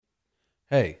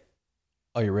Hey,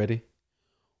 are you ready?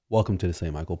 Welcome to the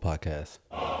St. Michael Podcast.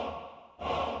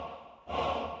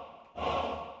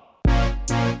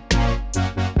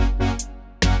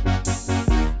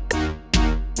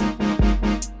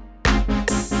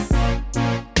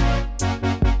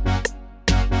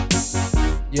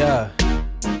 Yeah.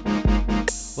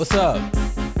 What's up?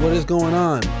 What is going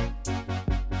on?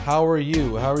 How are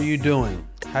you? How are you doing?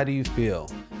 How do you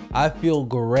feel? I feel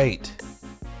great.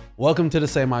 Welcome to the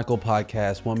St. Michael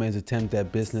Podcast, one man's attempt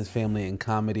at business, family, and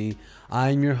comedy.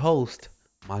 I'm your host,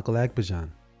 Michael Agbajan.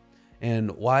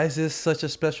 And why is this such a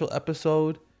special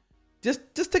episode?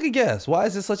 Just take a guess. Why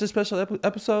is this such a special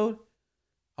episode?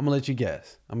 I'm gonna let you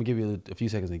guess. I'm gonna give you a few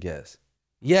seconds to guess.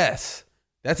 Yes,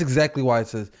 that's exactly why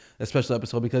it's a special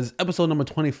episode, because it's episode number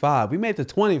 25. We made it to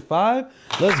 25.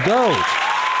 Let's go.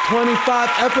 25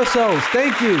 episodes.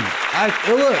 Thank you. I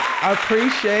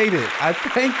appreciate it.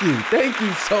 Thank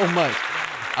you so much.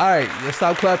 All right, let's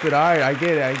stop clapping. All right, I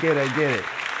get it.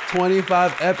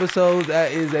 25 episodes,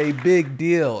 that is a big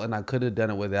deal. And I could have done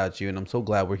it without you. And I'm so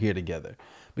glad we're here together,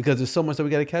 because there's so much that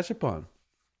we got to catch up on.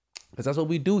 Because that's what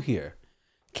we do here.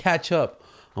 Catch up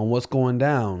on what's going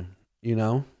down,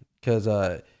 because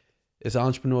it's an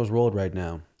entrepreneur's world right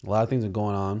now. A lot of things are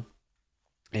going on.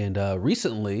 And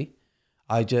recently,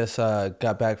 I just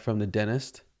got back from the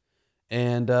dentist,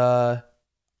 and it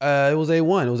was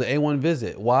A1. It was an A1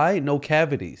 visit. Why? No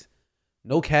cavities.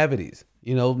 My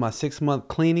 6-month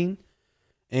cleaning.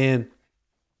 And,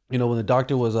 when the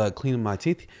doctor was cleaning my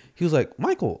teeth, he was like,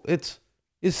 Michael, I'm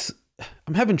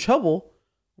having trouble.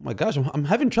 Oh my gosh, I'm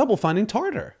having trouble finding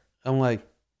tartar. I'm like,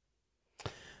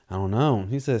 I don't know.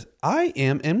 He says, I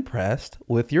am impressed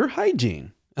with your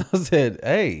hygiene. I said,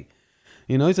 hey,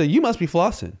 he said, you must be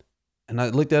flossing. And I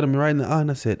looked at him right in the eye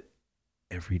and I said,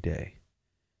 every day,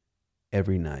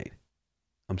 every night,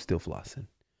 I'm still flossing.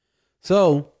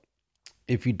 So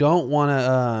if you don't want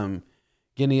to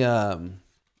get any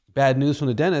bad news from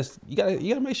the dentist, you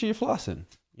gotta make sure you're flossing,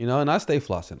 and I stay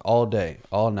flossing all day,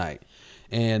 all night.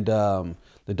 And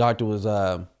the doctor was,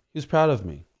 he was proud of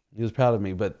me.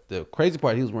 But the crazy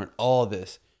part, he was wearing all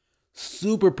this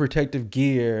super protective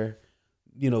gear,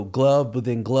 glove, but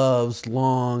then gloves,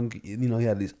 long, he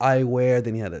had these eyewear,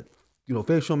 then he had a,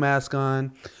 facial mask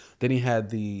on, then he had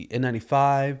the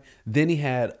N95, then he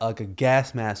had like a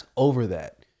gas mask over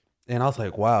that. And I was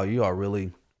like, wow, you are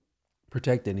really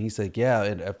protected. And he said, yeah.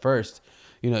 And at first,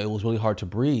 it was really hard to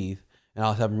breathe, and I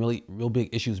was having real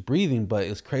big issues breathing, but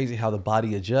it's crazy how the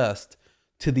body adjusts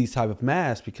to these type of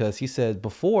masks, because he said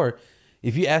before,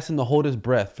 if you ask him to hold his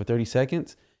breath for 30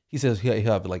 seconds, he says he'll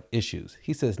have like issues.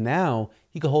 He says now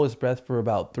he can hold his breath for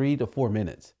about 3 to 4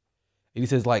 minutes. And he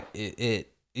says like it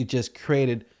just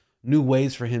created new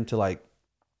ways for him to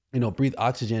breathe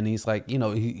oxygen. And he's like,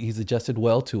 he's adjusted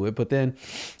well to it. But then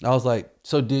I was like,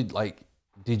 so do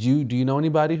you know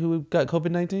anybody who got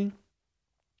COVID-19?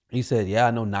 He said, yeah,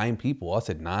 I know 9 people. I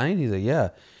said, 9? He said, yeah.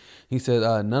 He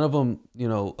said, none of them,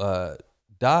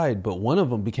 died, but one of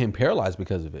them became paralyzed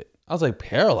because of it. I was like,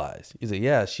 paralyzed? He said,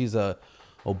 yeah, she's a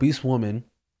obese woman,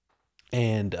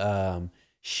 and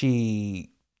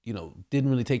she didn't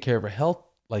really take care of her health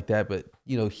like that, but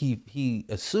he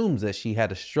assumes that she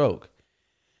had a stroke,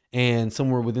 and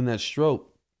somewhere within that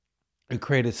stroke it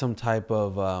created some type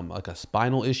of like a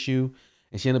spinal issue,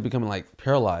 and she ended up becoming like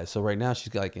paralyzed. So right now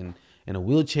she's like in a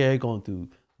wheelchair, going through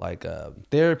like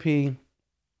therapy,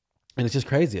 and it's just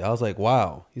crazy. I was like,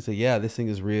 wow. He said, yeah, this thing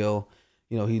is real.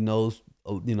 He knows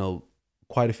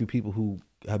quite a few people who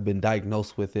have been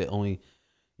diagnosed with it. Only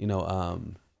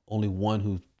one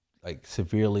who like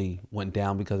severely went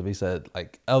down because of it. He said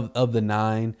like of the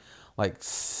 9, like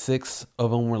 6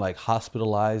 of them were like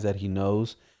hospitalized that he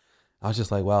knows. I was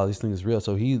just like, wow, this thing is real.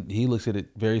 So he looks at it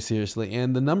very seriously,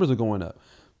 and the numbers are going up.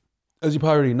 As you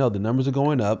probably already know, the numbers are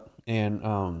going up,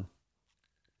 and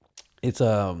it's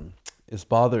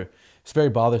very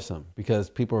bothersome, because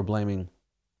people are blaming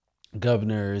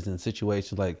governors and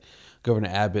situations like Governor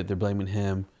Abbott. They're blaming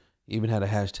him. Even had a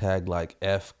hashtag like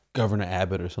F Governor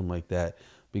Abbott or something like that,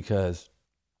 because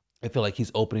I feel like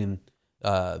he's opening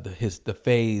the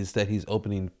phase that he's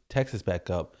opening Texas back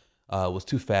up was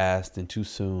too fast and too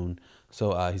soon.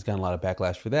 So he's gotten a lot of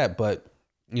backlash for that. But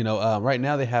right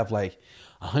now they have like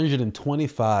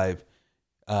 125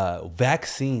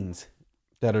 vaccines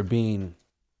that are being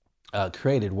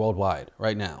created worldwide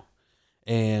right now,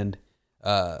 and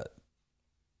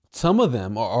some of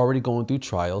them are already going through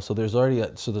trials. So there's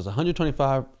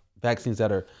 125 vaccines that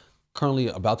are currently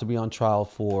about to be on trial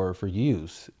for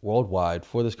use worldwide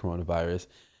for this coronavirus,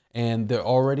 and they're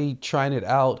already trying it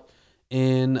out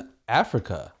in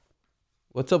Africa.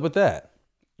 What's up with that?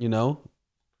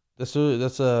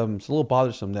 it's a little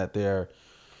bothersome that they're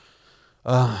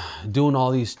doing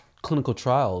all these clinical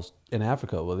trials in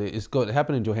Africa. Well, it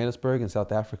happened in Johannesburg in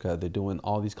South Africa. They're doing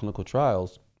all these clinical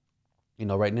trials.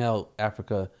 Right now,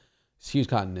 Africa is a huge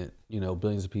continent,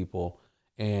 billions of people.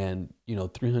 And,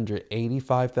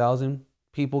 385,000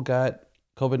 people got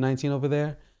COVID-19 over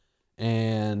there.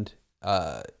 And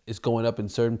it's going up in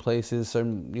certain places,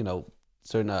 certain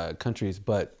countries.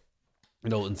 But,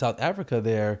 in South Africa,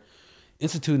 they're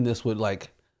instituting this with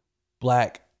like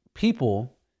black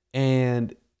people.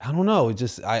 And I don't know,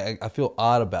 I feel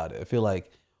odd about it. I feel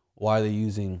like, why are they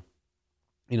using,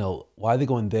 why are they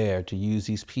going there to use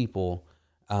these people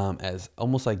as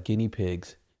almost like guinea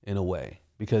pigs in a way?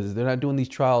 Because they're not doing these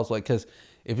trials because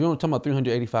if you're talking about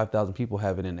 385,000 people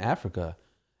have it in Africa,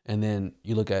 and then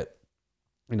you look at,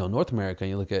 North America,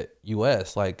 and you look at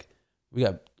US, like we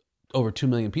got over 2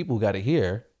 million people who got it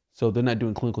here. So they're not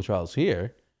doing clinical trials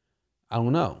here. I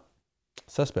don't know.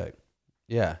 Suspect.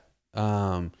 Yeah. A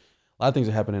lot of things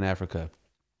are happening in Africa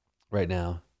right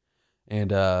now.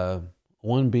 And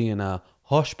one being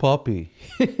Hush Puppy.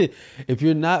 If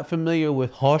you're not familiar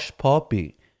with Hush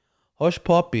Puppy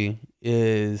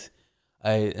is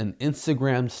an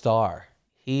Instagram star.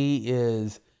 He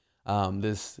is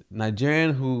this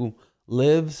Nigerian who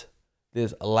lives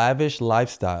this lavish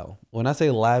lifestyle. When I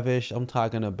say lavish, I'm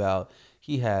talking about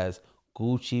he has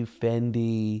Gucci,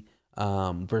 Fendi,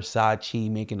 Versace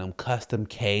making him custom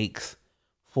cakes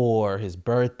for his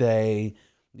birthday.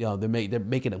 They're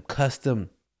making him custom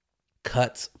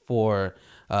cuts for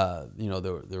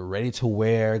they're ready to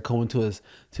wear, going to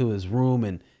his room,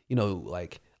 and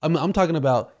I'm talking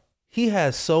about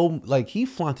he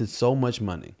flaunted so much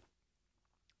money.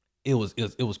 It was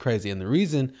crazy. And the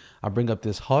reason I bring up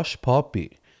this Hush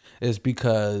Puppy is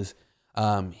because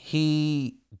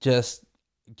he just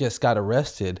got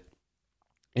arrested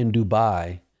in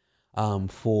Dubai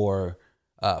for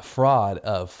fraud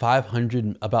of close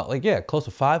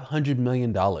to $500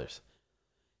 million.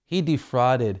 He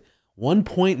defrauded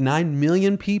 1.9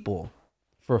 million people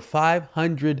for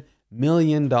 $500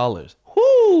 million.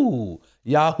 Whoo!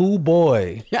 Yahoo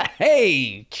boy.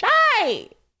 Hey, chai!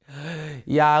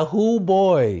 Yahoo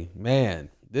boy. Man,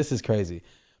 this is crazy.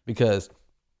 Because,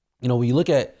 when you look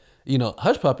at,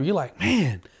 Hush Puppy, you're like,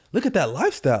 man, look at that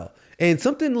lifestyle. And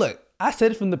look, I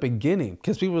said it from the beginning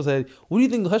because people said, what do you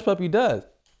think Hush Puppy does?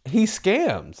 He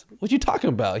scams. What you talking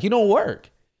about? He don't work.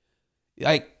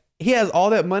 Like, he has all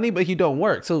that money, but he don't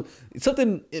work. So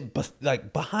something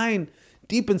like behind,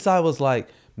 deep inside was like,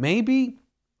 maybe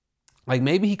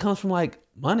he comes from like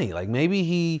money. Like maybe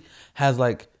he has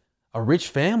like a rich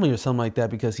family or something like that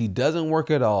because he doesn't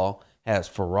work at all, has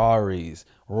Ferraris,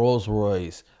 Rolls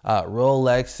Royce,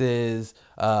 Rolexes.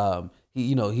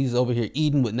 He's over here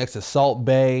eating next to Salt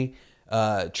Bay,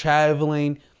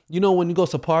 traveling. When you go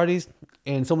to parties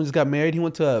and someone just got married, he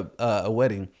went to a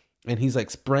wedding and he's like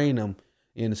spraying them.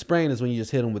 And spraying is when you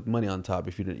just hit them with money on top.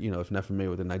 If if you're not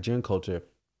familiar with the Nigerian culture,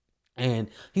 and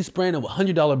he's spraying them with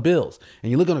 $100 bills, and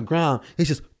you look on the ground, it's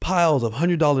just piles of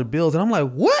 $100 bills, and I'm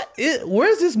like, what?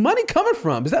 Where's this money coming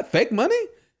from? Is that fake money?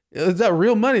 Is that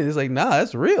real money? It's like, nah,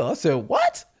 that's real. I said,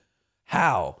 what?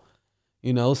 How?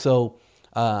 So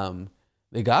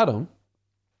they got him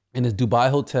in his Dubai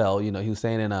hotel. He was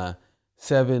staying in a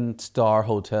 7-star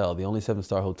hotel, the only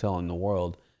 7-star hotel in the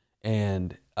world,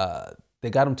 and they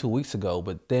got him 2 weeks ago,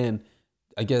 but then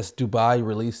I guess Dubai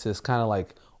released this kind of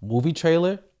like movie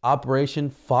trailer, Operation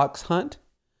Fox Hunt,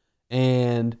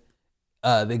 and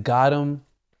they got him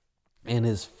and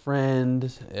his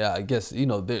friend. I guess there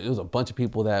was a bunch of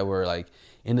people that were like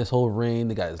in this whole ring.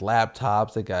 They got his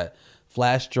laptops, they got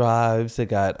flash drives, they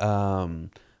got a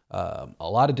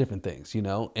lot of different things,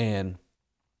 and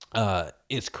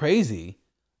it's crazy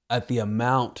at the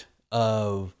amount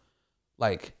of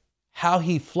like how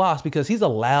he flossed, because he's a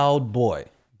loud boy.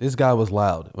 This guy was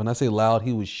loud. When I say loud,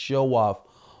 he would show off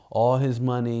all his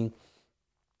money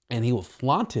and he would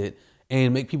flaunt it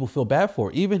and make people feel bad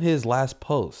for it. Even his last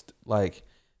post,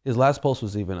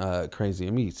 was even crazy.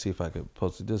 Let me see if I could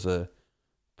post it. There's a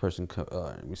person,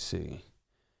 let me see.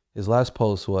 His last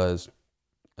post was,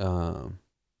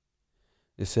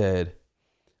 it said,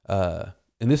 and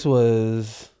this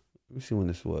was, let me see when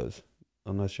this was.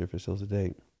 I'm not sure if it shows the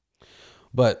date.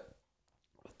 But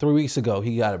 3 weeks ago,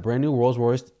 he got a brand new Rolls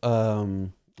Royce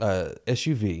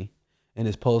SUV, and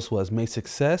his post was, "May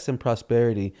success and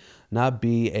prosperity not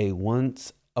be a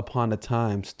once upon a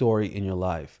time story in your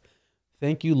life.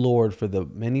 Thank you, Lord, for the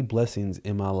many blessings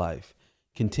in my life.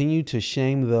 Continue to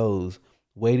shame those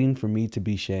waiting for me to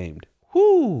be shamed."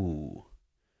 Whoo!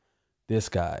 This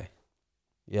guy.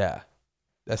 Yeah,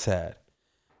 that's sad.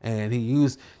 And he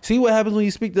used, see what happens when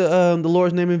you speak the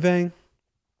Lord's name in vain?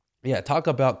 Yeah, talk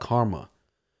about karma.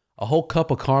 A whole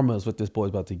cup of karma is what this boy's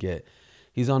about to get.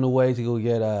 He's on the way to go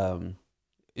get,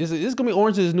 it's going to be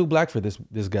orange is the new black for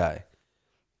this guy.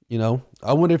 You know,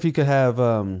 I wonder if he could have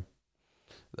an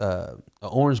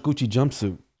orange Gucci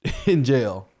jumpsuit in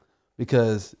jail,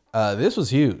 because this was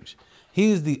huge.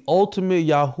 He's the ultimate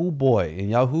Yahoo boy, and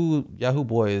Yahoo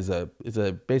boy is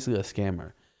basically a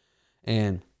scammer,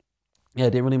 and yeah,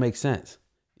 it didn't really make sense,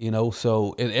 you know.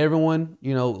 So, and everyone,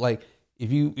 you know, like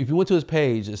if you went to his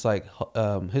page, it's like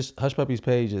his Hush Puppies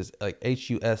page is like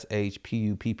HUSHPUPPI,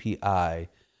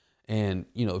 and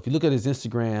you know, if you look at his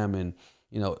Instagram, and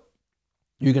you know,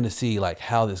 you're gonna see like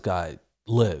how this guy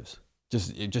lives.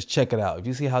 Just check it out. If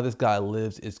you see how this guy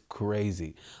lives, it's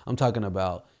crazy. I'm talking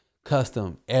about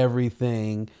custom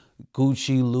everything,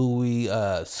 Gucci, Louis,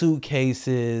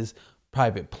 suitcases,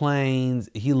 private planes.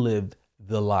 He lived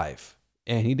the life,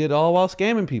 and he did it all while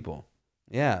scamming people.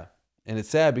 Yeah, and it's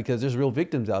sad because there's real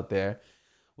victims out there,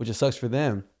 which it sucks for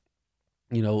them.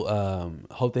 You know,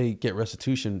 hope they get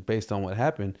restitution based on what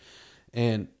happened.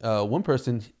 And one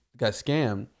person got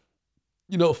scammed,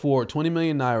 you know, for 20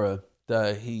 million naira.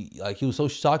 He was so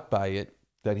shocked by it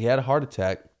that he had a heart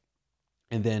attack,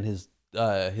 and then his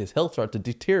health started to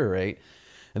deteriorate,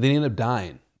 and then he ended up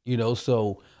dying. You know,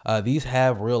 so these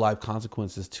have real life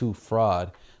consequences to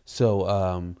fraud. So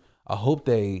I hope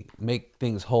they make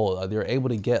things whole. They're able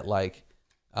to get like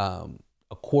a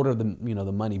quarter of the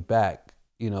the money back,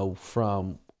 you know,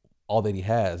 from all that he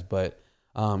has. But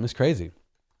it's crazy.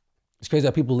 It's crazy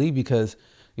how people leave because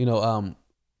you know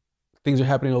things are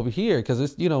happening over here because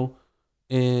it's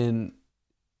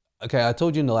I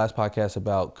told you in the last podcast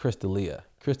about Chris D'Elia.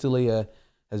 Chris D'Elia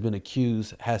has been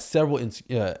accused, has several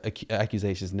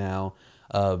accusations now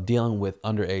of dealing with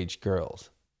underage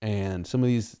girls. And some of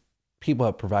these people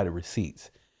have provided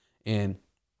receipts. And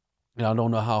I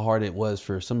don't know how hard it was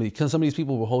for somebody, because some of these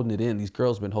people were holding it in. These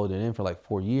girls have been holding it in for like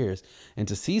 4 years. And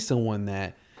to see someone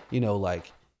that, you know,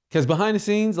 like, because behind the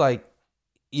scenes, like,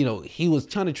 you know, he was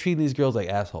trying to treat these girls like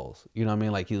assholes. You know what I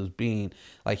mean? Like he was being,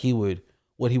 like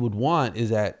what he would want is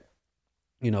that,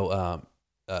 you know,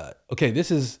 okay,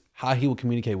 this is how he would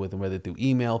communicate with them, whether through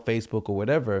email, Facebook, or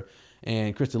whatever.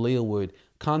 And Chris D'Elia would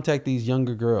contact these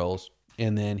younger girls,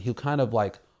 and then he'll kind of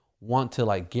like want to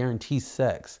like guarantee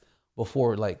sex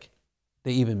before like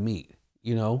they even meet,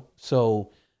 you know?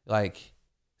 So like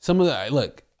some of the,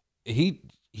 look, he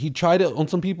tried it on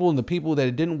some people, and the people that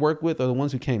it didn't work with are the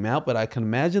ones who came out, but I can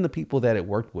imagine the people that it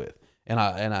worked with.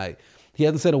 He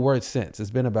hasn't said a word since.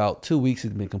 It's been about 2 weeks.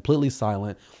 He's been completely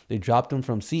silent. They dropped him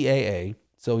from CAA,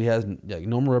 so he has like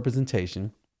normal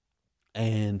representation.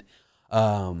 And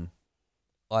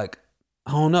like,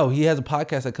 I don't know. He has a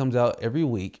podcast that comes out every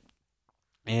week,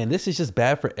 and this is just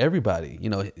bad for everybody. You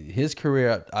know, his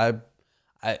career, I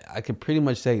can pretty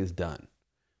much say is done,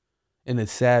 and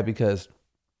it's sad because,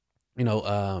 you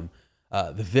know,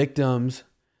 the victims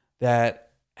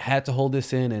that had to hold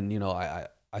this in, and you know, I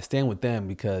stand with them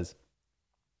because,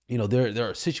 you know, there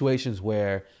are situations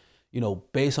where, you know,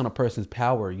 based on a person's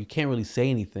power, you can't really say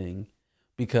anything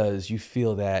because you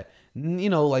feel that, you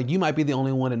know, like you might be the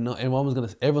only one, and everyone's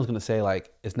gonna say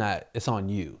like it's on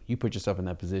you. You put yourself in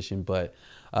that position. But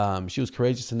she was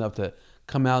courageous enough to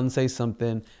come out and say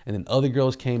something, and then other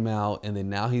girls came out, and then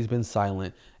now he's been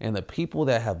silent. And the people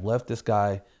that have left this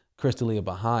guy, Chris D'Elia,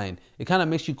 behind, it kind of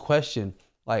makes you question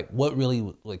like what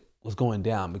really like was going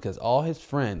down, because all his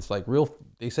friends, like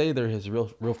they say they're his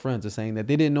real friends, are saying that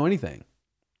they didn't know anything.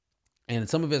 And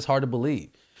some of it's hard to believe.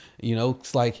 You know,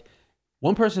 it's like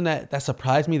one person that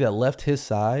surprised me that left his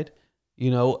side, you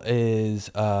know,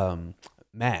 is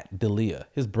Matt D'Elia,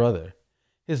 his brother.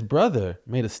 His brother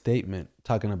made a statement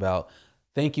talking about,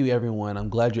 "Thank you, everyone. I'm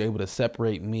glad you're able to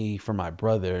separate me from my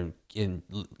brother and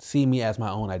see me as my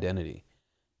own identity."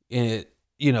 And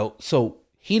you know, so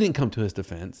he didn't come to his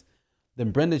defense.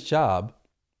 Then Brendan Schaub,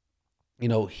 you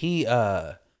know, he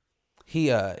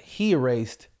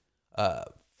erased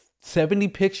 70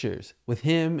 pictures with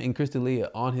him and Chris D'Elia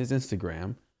on his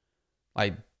Instagram,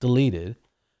 like deleted.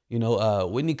 You know,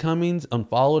 Whitney Cummings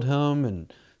unfollowed him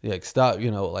and like stopped,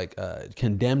 you know, like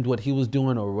condemned what he was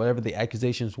doing or whatever the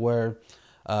accusations were.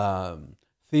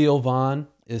 Theo Von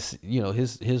is, you know,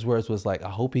 his words was like, "I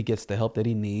hope he gets the help that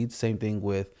he needs." Same thing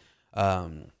with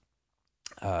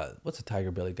what's the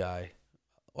Tiger Belly guy?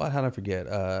 How did I forget?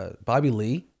 Bobby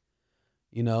Lee,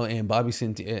 you know, and Bobby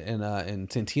and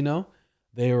Santino.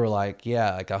 They were like,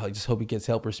 "Yeah, like I just hope he gets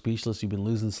help. Or speechless. You've been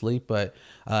losing sleep." But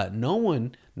not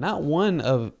one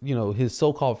of, you know, his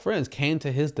so-called friends came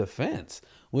to his defense,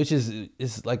 which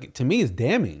is like, to me, is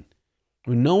damning.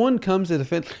 When no one comes to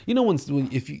defend,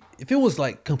 if it was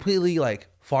like completely like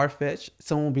far fetched,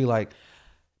 someone would be like,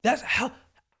 that's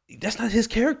not his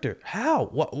character. How?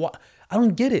 What? I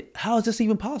don't get it. How is this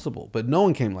even possible? But no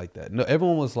one came like that. No,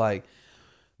 everyone was like,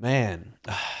 man,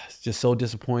 it's just so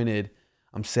disappointed.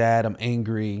 I'm sad. I'm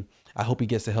angry. I hope he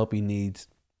gets the help he needs.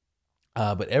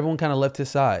 But everyone kind of left his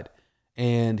side,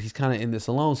 and he's kind of in this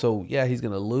alone. So yeah, he's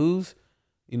gonna lose,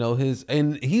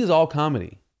 and he's all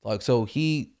comedy. Like, so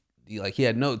he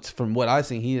had notes from what I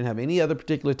seen. He didn't have any other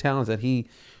particular talents that he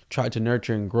tried to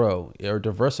nurture and grow or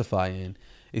diversify in.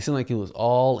 It seemed like he was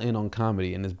all in on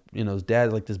comedy, and his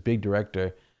dad's like this big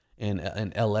director in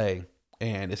L.A.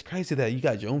 And it's crazy that you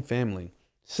got your own family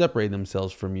separate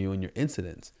themselves from you and your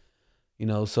incidents.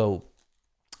 So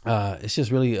it's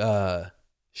just really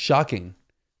shocking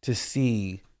to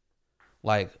see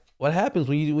like what happens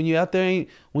when you're out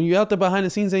there behind the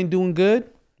scenes ain't doing good,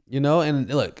 and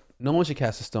look, no one should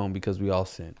cast a stone because we all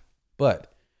sin.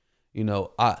 But,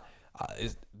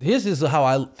 this is how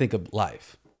I think of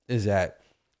life, is that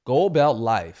go about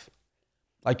life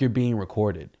like you're being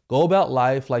recorded. Go about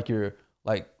life like you're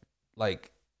like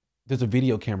there's a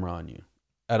video camera on you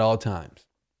at all times,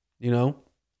 because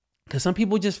some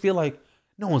people just feel like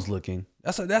no one's looking.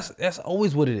 That's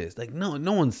always what it is. Like, no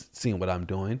one's seeing what I'm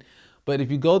doing. But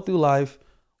if you go through life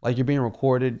like you're being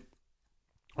recorded,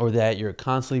 or that you're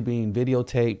constantly being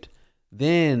videotaped,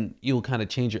 then you'll kind of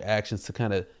change your actions to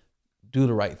kind of do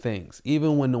the right things,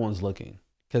 even when no one's looking.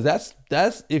 Because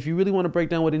that's if you really want to break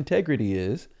down what integrity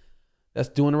is, that's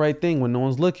doing the right thing when no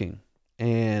one's looking,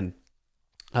 and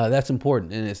that's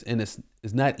important. And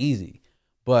it's not easy,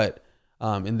 but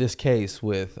in this case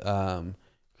with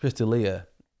Chris D'Elia,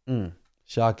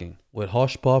 shocking. With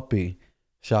Hush Puppy,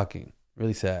 shocking.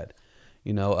 Really sad,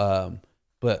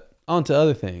 but on to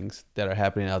other things that are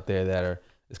happening out there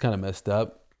it's kind of messed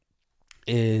up.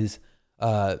 Is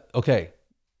okay,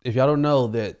 if y'all don't know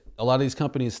that a lot of these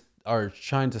companies are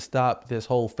trying to stop this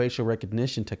whole facial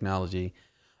recognition technology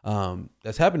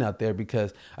that's happening out there,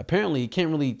 because apparently you can't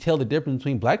really tell the difference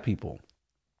between black people.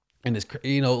 And it's,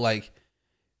 like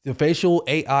the facial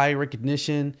AI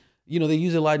recognition, they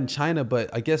use it a lot in China, but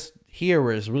I guess here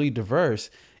where it's really diverse,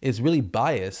 it's really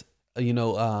biased,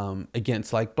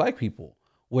 against like black people,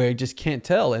 where you just can't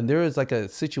tell. And there was like a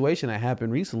situation that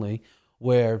happened recently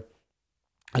where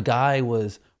a guy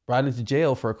was brought into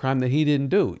jail for a crime that he didn't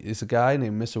do. It's a guy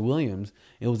named Mr. Williams.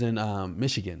 It was in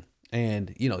Michigan.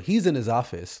 And, he's in his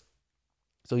office.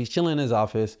 So he's chilling in his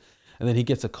office, and then he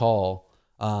gets a call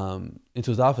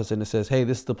into his office, and it says, hey,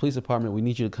 this is the police department. We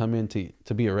need you to come in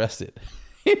to be arrested.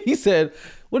 He said,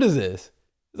 what is this?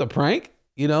 It's a prank,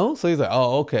 So he's like,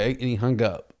 oh, okay. And he hung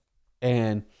up.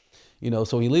 And,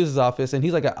 so he leaves his office, and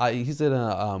he's like, he's in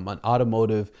an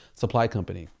automotive supply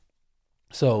company.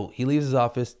 So he leaves his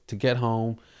office to get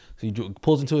home. So he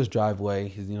pulls into his driveway.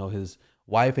 His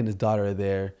wife and his daughter are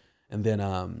there. And then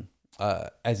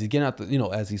as he's getting out,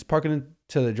 as he's parking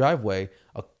into the driveway,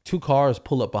 2 cars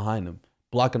pull up behind him,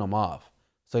 blocking him off.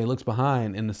 So he looks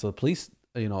behind, and it's the police,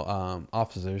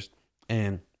 officers.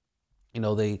 And,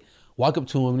 they walk up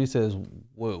to him, and he says,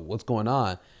 what's going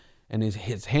on? And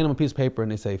he's hand him a piece of paper,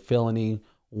 and they say felony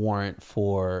warrant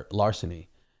for larceny.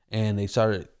 And they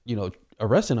started,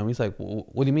 arresting him. He's like, well,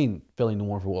 what do you mean felony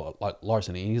warrant for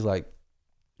larceny? And he's like,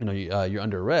 you're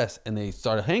under arrest. And they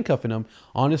started handcuffing him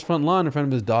on his front lawn in front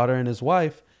of his daughter and his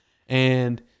wife.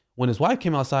 And when his wife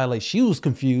came outside, like, she was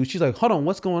confused. She's like, hold on,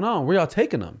 what's going on? Where y'all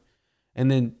taking him? And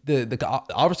then the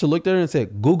officer looked at her and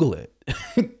said, Google it.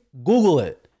 Google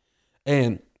it.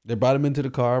 And they brought him into the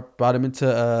car, brought him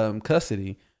into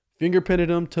custody, fingerprinted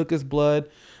him, took his blood,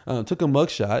 took a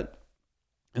mugshot.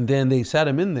 And then they sat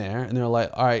him in there, and they're like,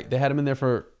 all right, they had him in there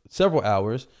for several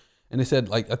hours. And they said,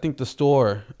 like, I think the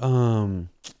store,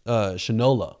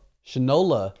 Shinola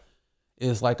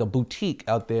is like a boutique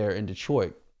out there in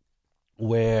Detroit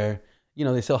where,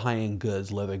 they sell high-end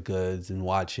goods, leather goods and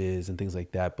watches and things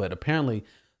like that. But apparently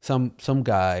some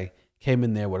guy came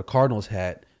in there with a Cardinals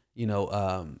hat,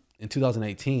 in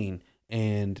 2018,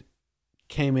 and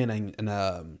came in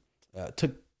and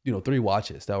took, 3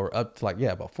 watches that were up to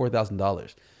about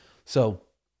 $4,000. So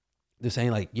they're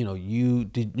saying, like,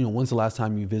 when's the last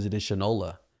time you visited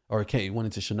Shinola or went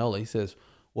into Shinola? He says,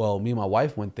 well, me and my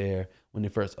wife went there when they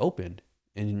first opened,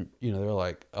 and, they're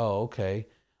like, oh, okay.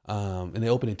 And they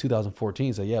opened in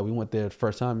 2014. So yeah, we went there the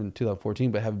first time in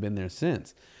 2014, but haven't been there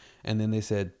since. And then they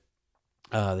said,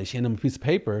 they handed him a piece of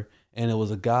paper, and it was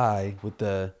a guy with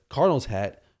the Cardinals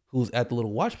hat who's at the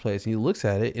little watch place, and he looks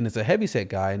at it, and it's a heavyset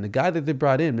guy, and the guy that they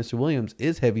brought in, Mr. Williams,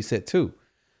 is heavyset too.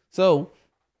 So,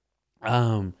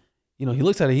 he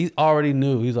looks at it. He already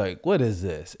knew. He's like, what is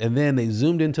this? And then they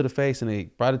zoomed into the face and they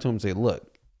brought it to him and said,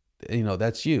 look,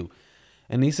 that's you.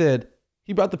 And he said,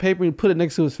 he brought the paper and put it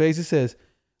next to his face. He says,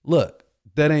 look,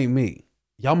 that ain't me.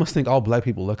 Y'all must think all black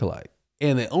people look alike.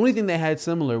 And the only thing they had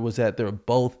similar was that they were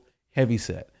both heavy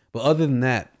set. But other than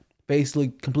that, face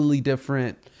looked completely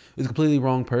different. It was a completely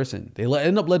wrong person. They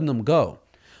ended up letting them go.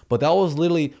 But that was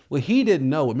literally what he didn't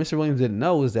know. What Mr. Williams didn't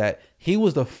know is that he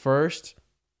was the first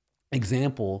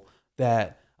example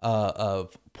that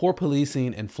of poor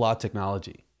policing and flawed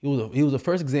technology. He was the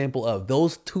first example of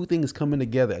those two things coming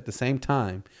together at the same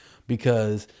time,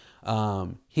 because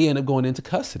he ended up going into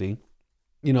custody,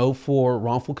 for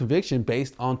wrongful conviction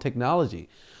based on technology.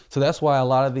 So that's why a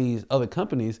lot of these other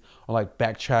companies are like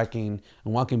backtracking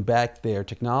and walking back their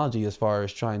technology as far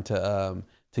as trying to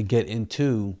get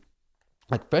into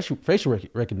like facial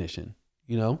recognition,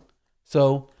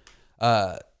 So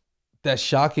that's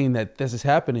shocking that this is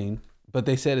happening, but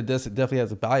they said it definitely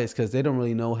has a bias because they don't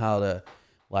really know how to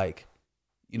I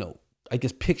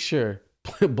guess picture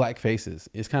black faces.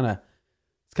 It's kind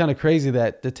of crazy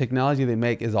that the technology they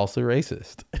make is also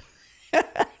racist.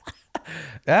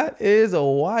 That is a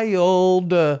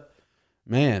wild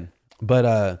man.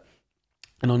 But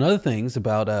and on other things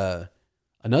about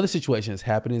another situation that's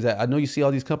happening is that I know you see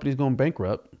all these companies going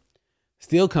bankrupt.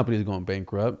 Steel companies going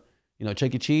bankrupt.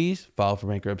 Chuck E. Cheese filed for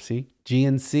bankruptcy.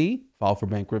 GNC filed for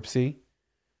bankruptcy.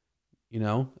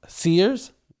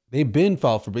 Sears, they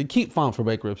keep filing for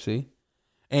bankruptcy.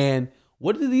 And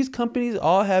what do these companies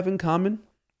all have in common?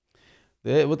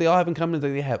 What they all have in common is that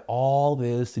they have all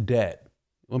this debt.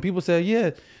 When people say,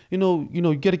 yeah, you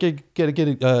gotta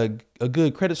get a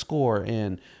good credit score,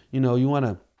 and you want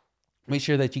to make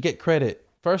sure that you get credit.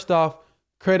 First off,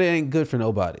 credit ain't good for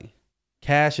nobody.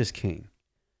 Cash is king.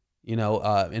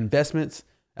 Investments,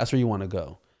 that's where you want to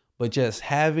go. But just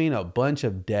having a bunch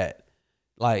of debt,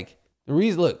 like the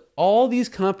reason, look, all these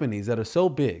companies that are so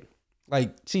big,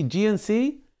 like see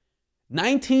GNC,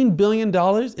 $19 billion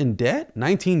in debt,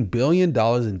 $19 billion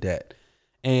in debt.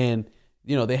 And,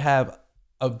 they have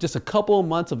just a couple of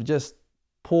months of just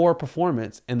poor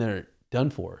performance and they're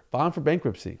done for, filing for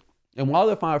bankruptcy. And while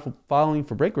they're filing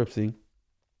for bankruptcy,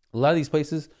 a lot of these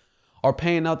places are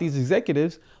paying out these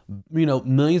executives,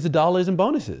 millions of dollars in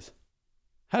bonuses.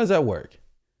 How does that work?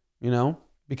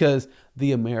 Because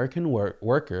the American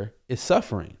worker is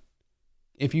suffering.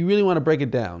 If you really want to break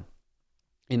it down,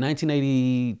 in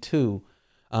 1982,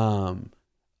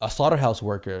 a slaughterhouse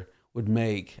worker would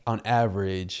make on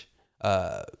average,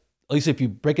 at least if you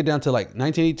break it down to like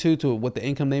 1982 to what the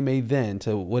income they made then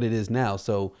to what it is now.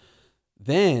 So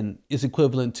then it's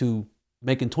equivalent to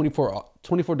making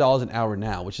 $24 an hour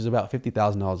now, which is about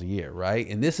 $50,000 a year, right?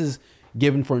 And this is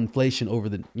given for inflation over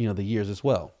the years as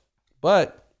well.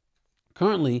 But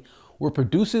currently, we're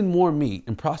producing more meat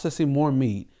and processing more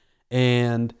meat,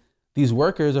 and these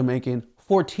workers are making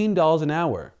 $14 an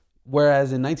hour,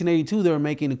 whereas in 1982 they were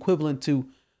making equivalent to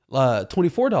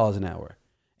 $24 an hour,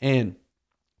 and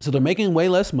so they're making way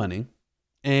less money.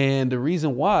 And the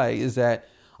reason why is that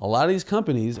a lot of these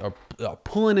companies are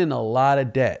pulling in a lot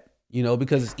of debt.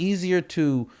 Because it's easier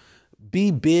to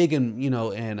be big and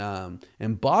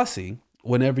and bossy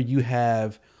whenever you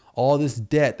have all this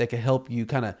debt that can help you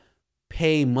kind of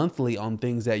pay monthly on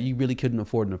things that you really couldn't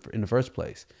afford in the first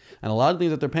place. And a lot of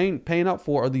things that they're paying out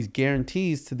for are these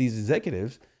guarantees to these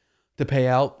executives to pay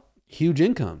out huge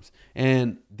incomes.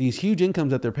 And these huge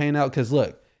incomes that they're paying out, because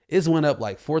look, it's went up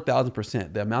like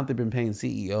 4,000%, the amount they've been paying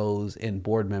CEOs and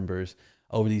board members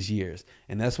over these years.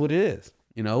 And that's what it is,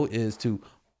 is to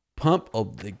pump,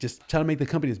 just try to make the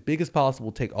company as big as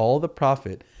possible, take all the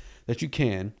profit that you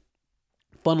can,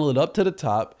 funnel it up to the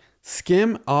top,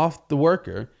 skim off the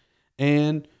worker,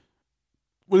 and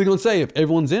what are they going to say if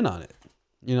everyone's in on it?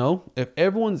 If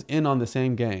everyone's in on the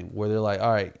same game where they're like,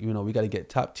 all right, we got to get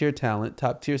top tier talent,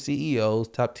 top tier CEOs,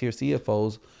 top tier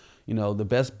CFOs, the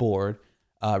best board,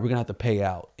 we're going to have to pay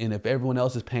out. And if everyone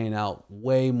else is paying out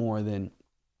way more than,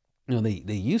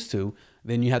 they used to,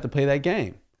 then you have to play that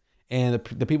game. And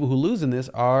the people who lose in this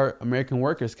are American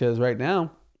workers, because right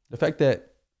now, the fact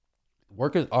that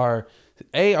workers our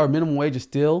minimum wage is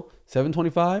still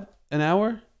 $7.25 an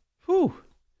hour,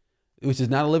 which is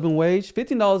not a living wage.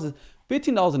 $15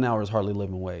 an hour is hardly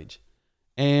living wage.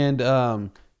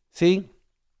 And see,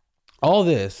 all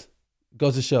this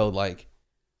goes to show, like,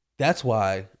 that's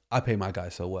why I pay my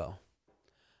guys so well.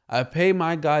 I pay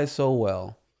my guys so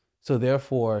well, so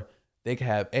therefore they can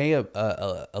have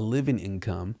a living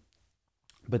income.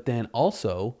 But then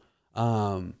also,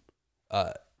 I'm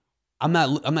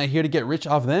not here to get rich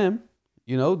off them.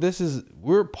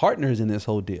 We're partners in this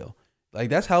whole deal. Like,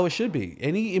 that's how it should be.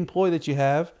 Any employee that you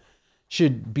have,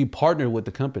 should be partnered with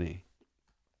the company.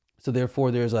 So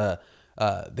therefore there's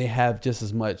they have just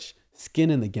as much skin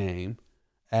in the game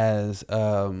as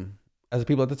the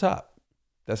people at the top.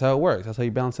 That's how it works. That's how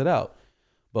you balance it out.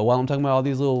 But while I'm talking about all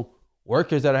these little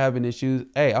workers that are having issues,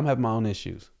 hey, I'm having my own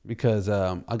issues because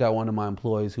I got one of my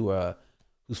employees who's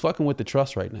fucking with the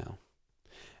trust right now.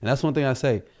 And that's one thing I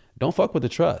say, don't fuck with the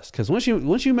trust. Because once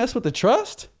you mess with the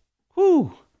trust,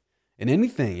 whoo, in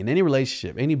anything, in any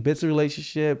relationship, any business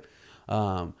relationship,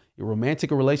 your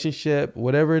romantic relationship,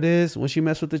 whatever it is, once you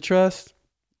mess with the trust,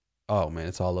 oh man,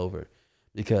 it's all over.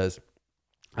 Because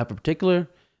I have a particular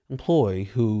employee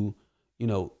who,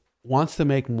 wants to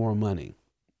make more money.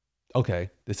 Okay,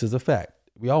 this is a fact.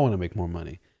 We all want to make more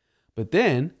money. But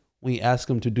then when you ask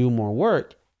him to do more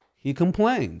work, he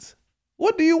complains.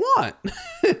 What do you want?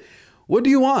 What do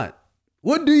you want?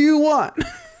 What do you want?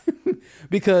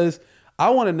 Because I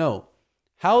want to know,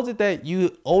 how is it that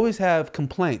you always have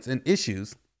complaints and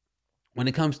issues when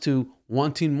it comes to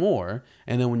wanting more?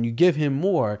 And then when you give him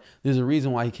more, there's a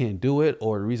reason why he can't do it,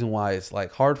 or the reason why it's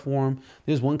like hard for him.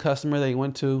 There's one customer that he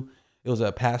went to. It was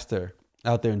a pastor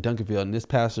out there in Duncanville, and this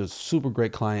pastor is a super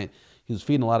great client. He was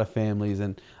feeding a lot of families,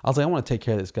 and I was like, I want to take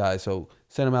care of this guy. So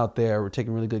sent him out there. We're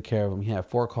taking really good care of him. He had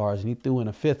 4 cars, and he threw in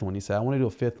a 5th one. He said, I want to do a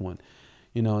 5th one,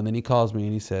 and then he calls me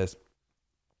and he says,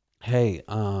 hey,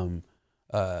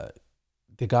 the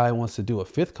guy wants to do a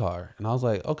 5th car. And I was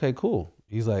like, okay, cool.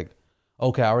 He's like,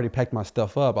 okay, I already packed my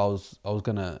stuff up. I was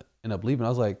going to end up leaving. I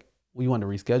was like, well, you want to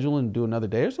reschedule and do another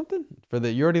day or something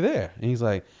you're already there? And he's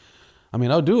like, I mean,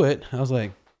 I'll do it. I was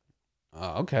like,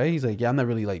 okay. He's like, yeah, I'm not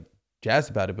really like jazzed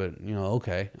about it, but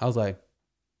okay. I was like,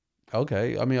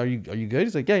 okay. I mean, are you good?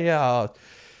 He's like, yeah,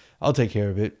 I'll take care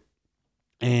of it.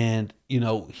 And,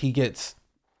 he gets,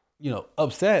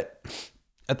 upset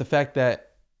at the fact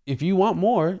that if you want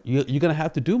more, you're going to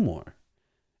have to do more.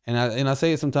 And I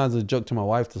say it sometimes as a joke to my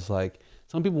wife. It's like,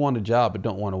 some people want a job, but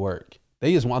don't want to work.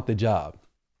 They just want the job,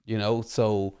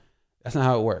 so that's not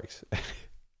how it works.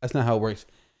 That's not how it works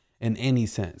in any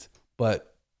sense.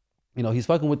 But, he's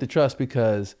fucking with the trust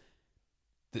because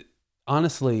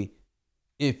honestly,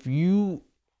 and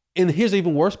here's the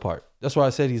even worse part. That's why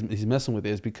I said he's messing with it,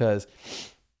 is because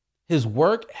his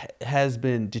work has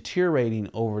been deteriorating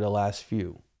over the last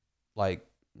few,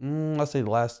 let's say the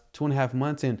last 2.5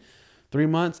 months and 3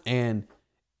 months. And,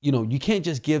 you can't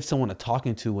just give someone a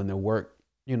talking to when their work,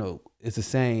 is the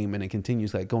same and it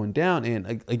continues going down.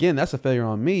 And again, that's a failure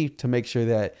on me to make sure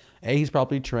that he's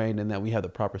properly trained and that we have the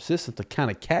proper system to kind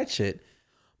of catch it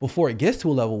before it gets to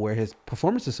a level where his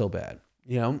performance is so bad,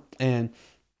 and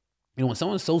when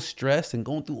someone's so stressed and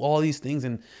going through all these things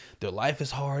and their life is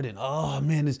hard and, oh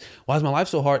man, why is my life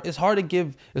so hard? It's hard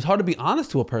to be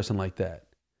honest to a person like that.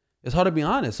 It's hard to be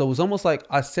honest. So it's almost like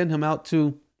I send him out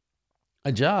to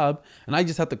a job and I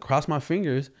just have to cross my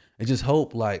fingers and just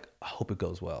hope, I hope it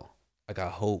goes well. I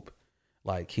hope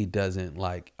he doesn't,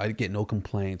 I get no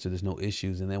complaints or there's no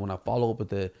issues. And then when I follow up with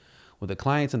the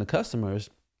clients and the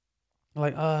customers, he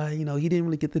didn't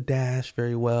really get the dash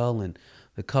very well and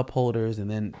the cup holders. And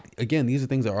then again, these are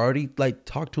things that are already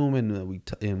talked to them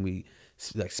and we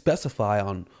specify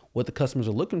on what the customers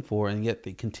are looking for, and yet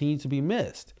they continue to be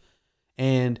missed.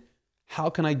 And how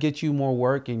can I get you more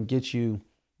work and get you,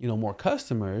 more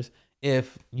customers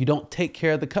if you don't take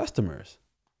care of the customers?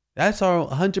 That's our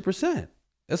 100%.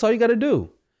 That's all you got to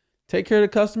do. Take care of the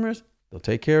customers. They'll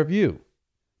take care of you.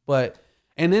 And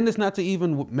then it's not to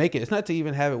even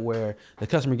have it where the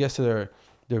customer gets to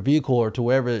their vehicle or to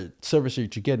wherever service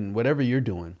that you're getting, whatever you're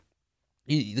doing.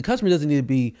 The customer doesn't need to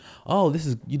be,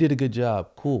 you did a good job.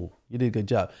 Cool. You did a good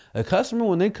job. A customer,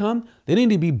 when they come, they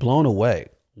need to be blown away.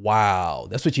 Wow.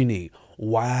 That's what you need.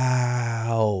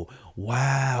 Wow.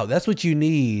 That's what you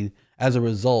need as a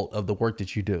result of the work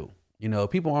that you do.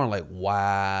 People aren't like,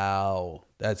 wow,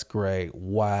 that's great.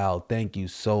 Wow. Thank you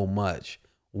so much.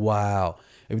 Wow.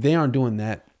 If they aren't doing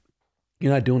that,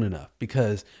 you're not doing enough,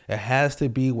 because it has to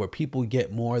be where people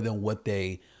get more than what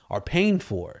they are paying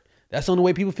for. That's the only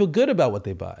way people feel good about what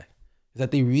they buy, is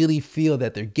that they really feel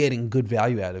that they're getting good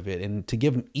value out of it. And to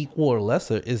give them equal or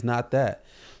lesser is not that.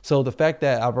 So the fact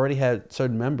that I've already had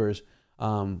certain members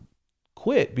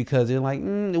quit because they're like,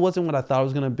 it wasn't what I thought it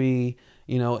was going to be,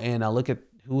 and I look at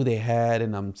who they had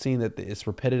and I'm seeing that it's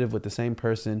repetitive with the same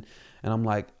person. And I'm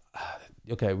like,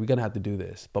 okay, we're going to have to do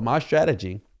this. But my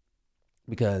strategy,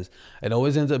 because it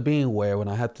always ends up being where when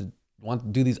I want to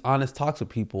do these honest talks with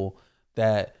people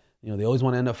that, they always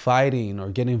want to end up fighting or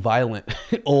getting violent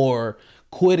or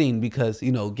quitting because,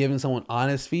 giving someone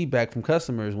honest feedback from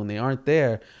customers when they aren't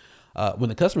there, when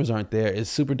the customers aren't there, is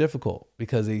super difficult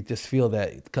because they just feel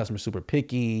that the customer's super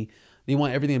picky. They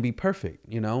want everything to be perfect,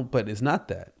 but it's not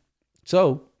that.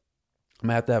 So I'm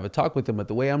gonna have to have a talk with them. But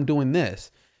the way I'm doing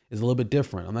this is a little bit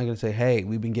different. I'm not gonna say, hey,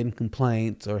 we've been getting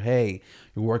complaints, or hey,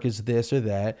 your work is this or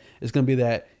that. It's gonna be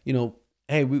that,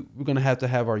 hey, we're gonna have to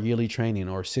have our yearly training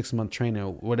or 6-month training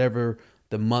or whatever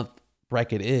the month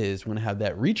bracket is. We're gonna have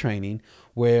that retraining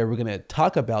where we're gonna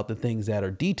talk about the things that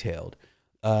are detailed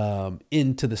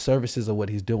into the services of what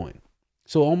he's doing.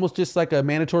 So almost just like a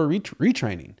mandatory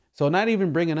retraining. So not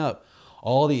even bringing up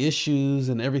all the issues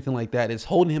and everything like that. It's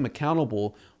holding him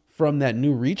accountable from that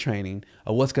new retraining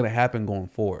of what's going to happen going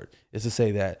forward. Is to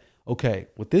say that, okay,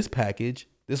 with this package,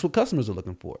 this is what customers are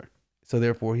looking for. So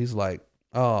therefore he's like,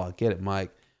 oh, I get it,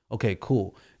 Mike. Okay,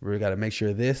 cool. We got to make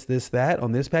sure this, that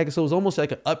on this package. So it's almost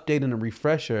like an update and a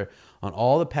refresher on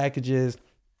all the packages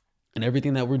and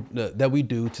everything that we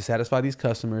do to satisfy these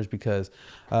customers, because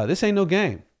this ain't no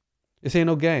game. This ain't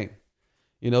no game.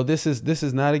 This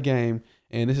is not a game,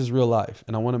 and this is real life.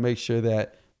 And I want to make sure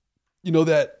that,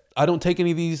 that I don't take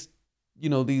any of these,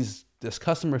 this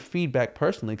customer feedback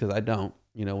personally, because I don't.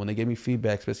 When they give me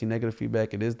feedback, especially negative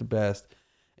feedback, it is the best.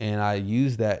 And I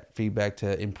use that feedback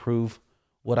to improve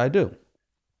what I do.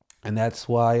 And that's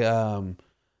why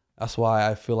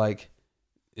I feel like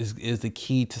is the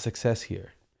key to success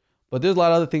here. But there's a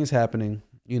lot of other things happening.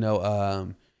 If you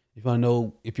want to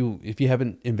know, if you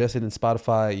haven't invested in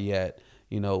Spotify yet,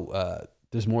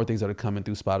 there's more things that are coming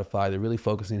through Spotify. They're really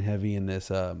focusing heavy in this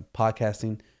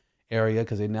podcasting area,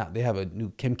 because they have a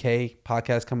new Kim K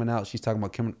podcast coming out. She's talking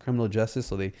about criminal justice,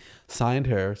 so they signed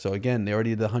her. So again, they already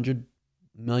did the 100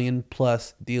 million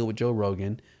plus deal with Joe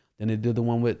Rogan. Then they did the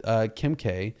one with Kim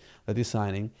K that they're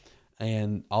signing,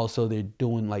 and also they're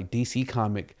doing like DC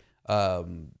comic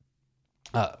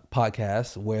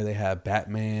podcasts where they have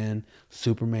Batman,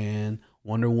 Superman,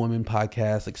 Wonder Woman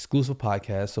podcasts, exclusive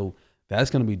podcasts. So that's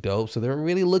going to be dope. So they're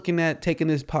really looking at taking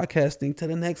this podcasting to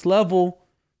the next level.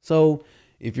 So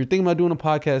if you're thinking about doing a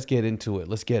podcast, get into it.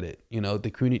 Let's get it.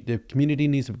 The community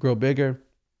needs to grow bigger,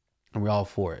 and we're all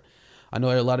for it. I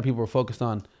know a lot of people are focused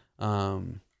on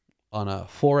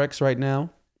Forex right now.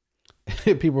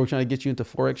 People are trying to get you into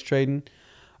Forex trading.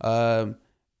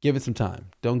 Give it some time.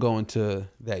 Don't go into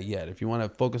that yet. If you want to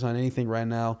focus on anything right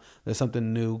now, there's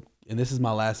something new. And this is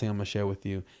my last thing I'm going to share with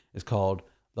you. It's called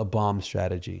the BOMB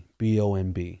strategy,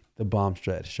 BOMB, the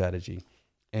BOMB strategy.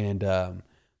 And the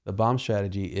BOMB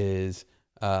strategy is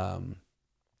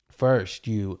first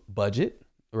you budget,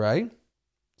 right?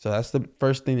 So that's the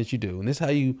first thing that you do. And this is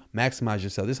how you maximize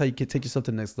yourself. This is how you can take yourself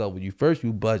to the next level. You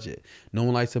budget. No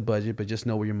one likes to budget, but just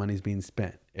know where your money's being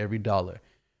spent, every dollar.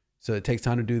 So it takes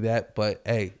time to do that, but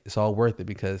hey, it's all worth it,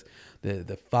 because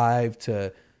the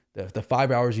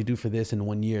 5 hours you do for this in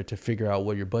 1 year to figure out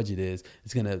what your budget is,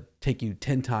 it's gonna take you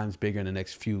 10 times bigger in the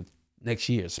next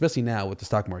year, especially now with the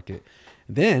stock market.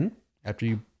 And then after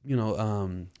you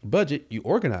budget, you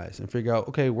organize and figure out,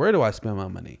 okay, where do I spend my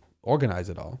money? Organize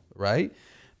it all, right?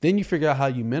 Then you figure out how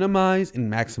you minimize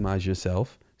and maximize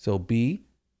yourself. So B,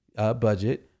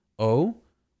 budget. O,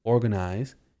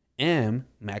 organize. M,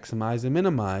 maximize and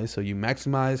minimize. So you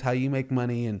maximize how you make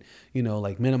money, and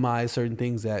like minimize certain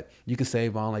things that you can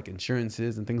save on, like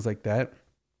insurances and things like that.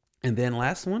 And then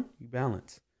last one, you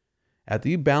balance. After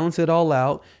you balance it all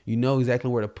out, you know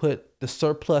exactly where to put the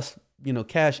surplus,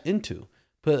 cash into.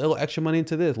 Put a little extra money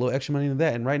into this, a little extra money into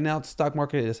that. And right now, the stock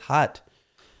market is hot.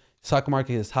 Stock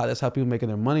market is hot. That's how people are making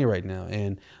their money right now.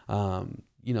 And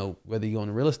whether you go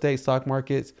into real estate, stock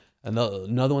markets,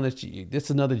 another one this is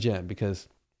another gem, because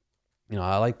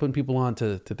I like putting people on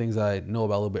to things I know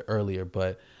about a little bit earlier,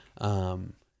 but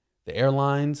the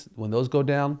airlines, when those go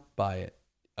down, buy it.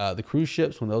 The cruise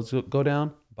ships, when those go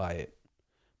down, buy it,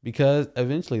 because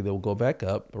eventually they'll go back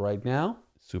up. But right now,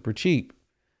 super cheap.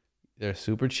 They're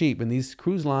super cheap, and these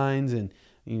cruise lines and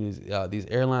these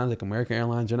airlines like American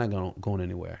Airlines, they're not going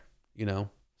anywhere.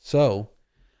 So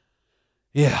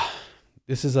yeah,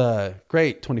 this is a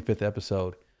great 25th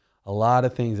episode. A lot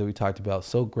of things that we talked about.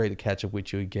 So great to catch up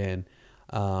with you again.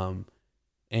 I'm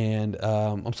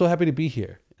so happy to be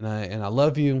here, and I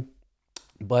love you,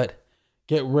 but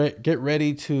get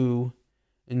ready to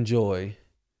enjoy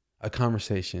a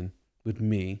conversation with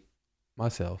me,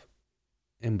 myself,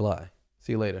 and Bly.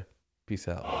 See you later. Peace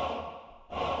out.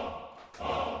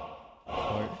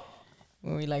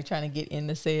 When we like trying to get in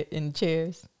the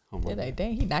chairs, they're like,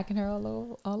 dang, he knocking her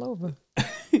all over.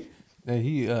 And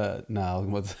he, I was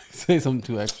about to say something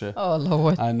too extra. Oh,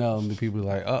 Lord. I know. And the people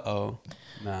are like, uh-oh.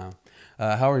 Nah.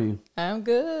 How are you? I'm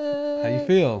good. How you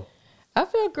feel? I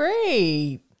feel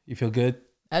great. You feel good?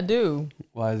 I do.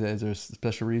 Why is that? Is there a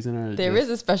special reason? Or there is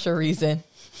a special reason.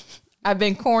 I've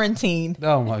been quarantined.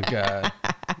 Oh, my God.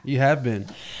 You have been.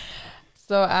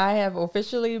 So I have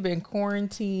officially been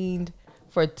quarantined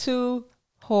for 2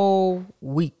 whole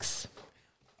weeks.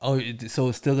 Oh, so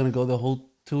it's still gonna go the whole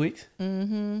 2 weeks?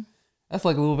 Mm-hmm. That's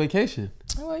like a little vacation.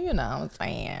 Well, you know what I'm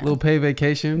saying. Little paid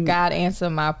vacation. God answer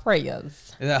my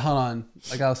prayers. Hold on.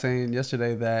 Like I was saying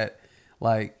yesterday that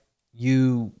like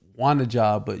you want a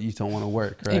job but you don't want to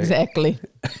work, right? Exactly.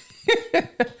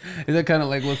 Is that kind of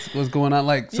like what's going on?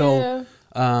 Like so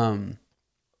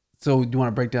so do you want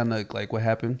to break down like what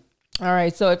happened? All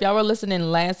right. So if y'all were listening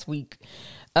last week,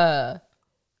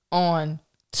 on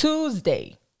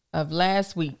Tuesday of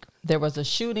last week, there was a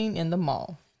shooting in the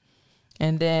mall.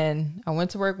 And then I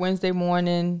went to work Wednesday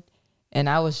morning and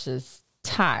I was just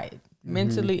tired,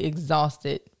 mentally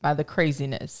exhausted by the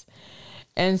craziness.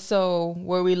 And so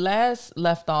where we last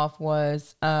left off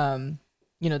was, there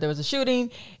was a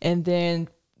shooting. And then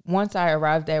once I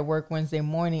arrived at work Wednesday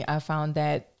morning, I found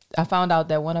out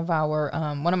that one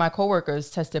of my coworkers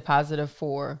tested positive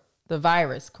for the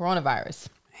coronavirus.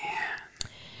 Man.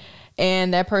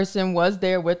 And that person was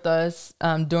there with us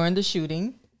during the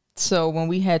shooting. So when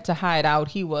we had to hide out,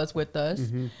 he was with us.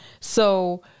 Mm-hmm.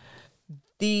 So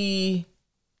the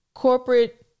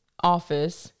corporate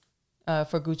office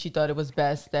for Gucci thought it was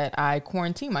best that I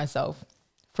quarantine myself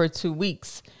for 2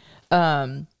 weeks.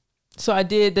 So I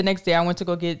did. The next day I went to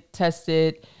go get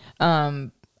tested.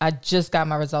 I just got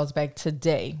my results back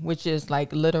today, which is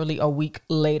like literally a week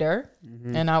later.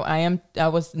 Mm-hmm. And I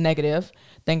was negative.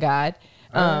 Thank God.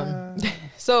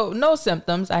 So no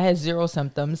symptoms. I had 0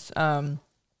 symptoms.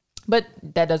 But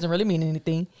that doesn't really mean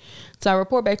anything. So I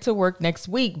report back to work next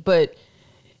week. But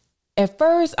at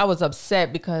first I was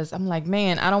upset because I'm like,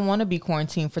 man, I don't want to be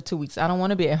quarantined for 2 weeks. I don't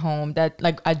want to be at home.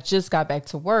 I just got back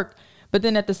to work. But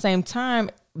then at the same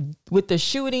time, with the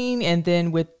shooting and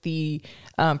then with the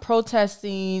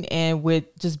protesting and with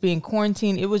just being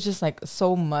quarantined, it was just like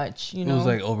so much, It was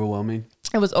like overwhelming.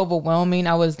 It was overwhelming.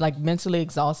 I was like mentally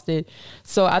exhausted.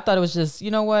 So I thought it was just, you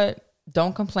know what?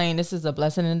 Don't complain. This is a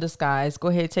blessing in disguise. Go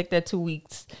ahead, take that 2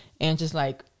 weeks and just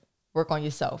like work on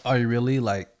yourself. Are you really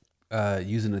like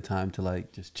using the time to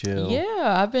like just chill?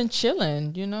 Yeah, I've been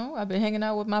chilling, I've been hanging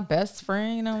out with my best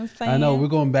friend, you know what I'm saying? I know. We're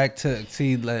going back to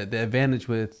see the advantage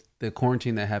with the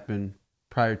quarantine that happened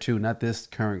prior to, not this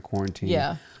current quarantine.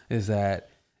 Yeah. Is that,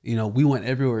 we went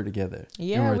everywhere together.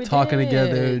 Yeah, and we were talking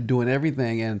together, doing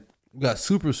everything, and we got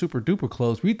super, super duper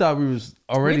close. We thought we was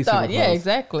already super close. Yeah,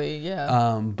 exactly.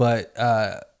 Yeah. But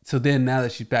so then now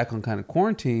that she's back on kind of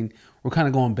quarantine, we're kind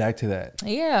of going back to that.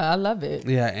 Yeah, I love it.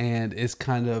 Yeah, and it's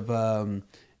kind of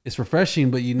it's refreshing,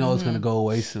 but it's going to go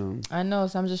away soon. I know,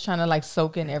 so I'm just trying to like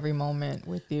soak in every moment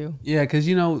with you. Yeah, because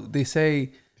they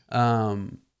say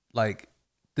like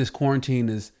this quarantine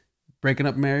is breaking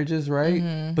up marriages, right?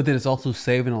 Mm-hmm. But then it's also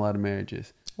saving a lot of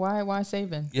marriages. Why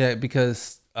saving? Yeah,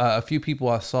 because a few people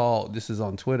I saw, this is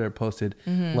on Twitter, posted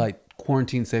like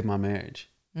quarantine saved my marriage.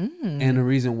 Mm-hmm. And the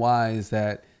reason why is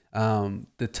that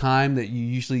the time that you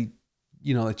usually,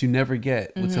 that you never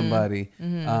get with somebody,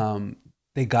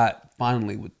 they got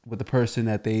finally with the person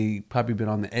that they probably been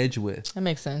on the edge with. That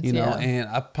makes sense. And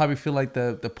I probably feel like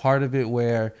the part of it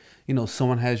where,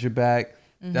 someone has your back,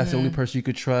 that's the only person you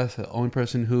could trust, the only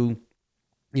person who,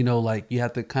 like you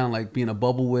have to kind of like be in a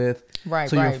bubble with. Right.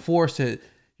 So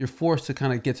you're forced to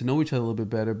kind of get to know each other a little bit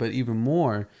better. But even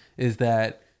more is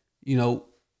that, I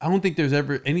don't think there's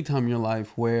ever any time in your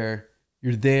life where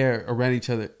you're there around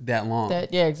each other that long.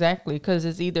 Yeah, exactly. Because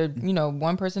it's either,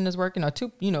 one person is working or two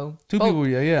both, people.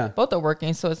 Yeah. Both are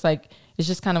working. So it's like, it's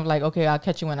just kind of like, okay, I'll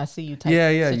catch you when I see you type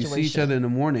situation. You see each other in the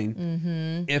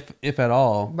morning, if at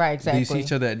all. Right, exactly. You see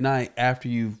each other at night after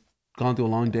you've gone through a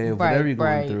long day of whatever you're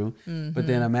going through. Mm-hmm. But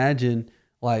then imagine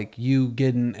like you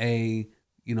getting a,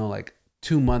 like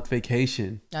 2-month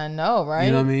vacation. I know, right?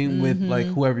 You know what I mean? With like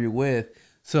whoever you're with.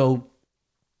 So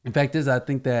in fact is, I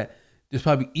think that there's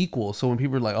probably equal. So when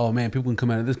people are like, oh man, people can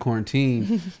come out of this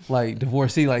quarantine, like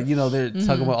divorcee, like, they're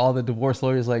talking about all the divorce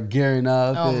lawyers like gearing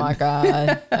up. Oh my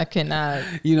God. I cannot.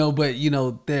 But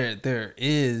there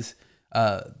is,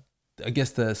 I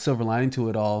guess the silver lining to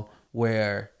it all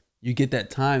where you get that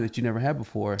time that you never had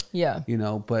before. Yeah.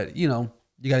 But you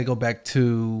got to go back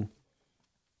to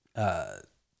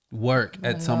work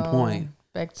at some point.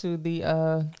 Back to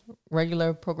the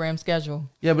regular program schedule.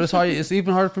 Yeah, but it's hard. It's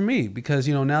even harder for me because,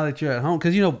 now that you're at home,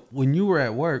 because, when you were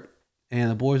at work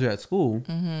and the boys are at school,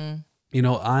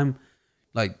 I'm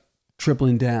like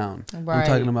tripling down. Right. I'm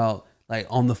talking about like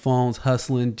on the phones,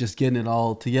 hustling, just getting it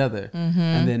all together. Mm-hmm.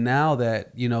 And then now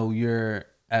that, you're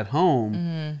at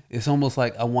home, it's almost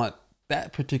like I want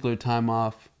that particular time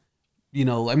off,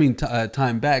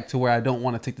 time back to where I don't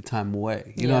want to take the time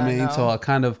away. You know what I mean? So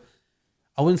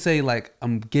I wouldn't say like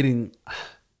I'm getting,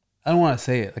 I don't want to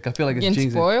say it. Like I feel like it's Getting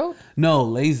jinxing. spoiled? No,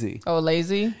 lazy. Oh,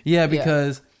 lazy? Yeah,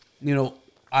 because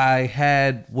I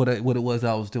had what it was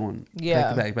I was doing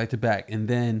back to back, and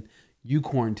then you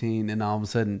quarantined, and all of a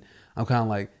sudden I'm kind of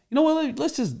like, you know what?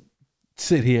 Let's just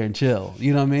sit here and chill.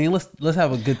 You know what I mean? Let's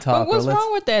have a good talk. But what's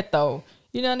wrong with that though?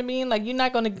 You know what I mean? Like we're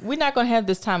not gonna have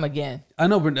this time again. I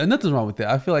know, but nothing's wrong with that.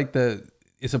 I feel like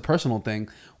it's a personal thing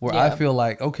where I feel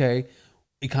like, okay,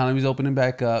 economy's opening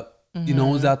back up. Mm-hmm.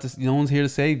 No one's here to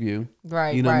save you.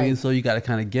 Right. You know what I mean? So you got to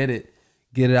kind of get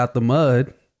it out the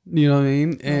mud. You know what I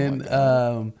mean? And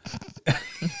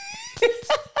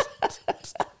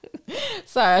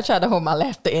sorry, I tried to hold my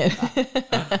laughter in.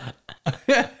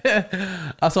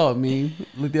 I saw a meme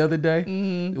like the other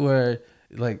day where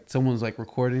like someone's like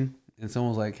recording and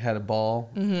someone's like had a ball,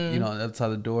 on the other side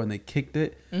of the door, and they kicked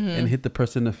it and hit the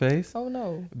person in the face. Oh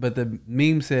no! But the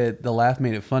meme said the laugh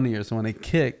made it funnier. So when they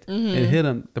kicked and hit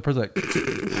him, the person like,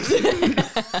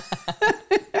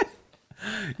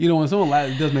 when someone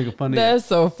laughs, it does make it funny. That's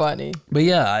so funny. But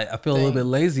yeah, I feel a little bit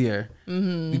lazier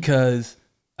because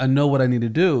I know what I need to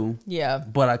do. Yeah.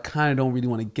 But I kind of don't really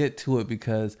want to get to it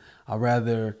because I'd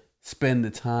rather spend the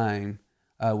time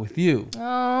with you.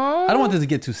 Aww. I don't want this to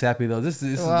get too sappy though.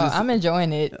 I'm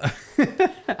enjoying it.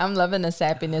 I'm loving the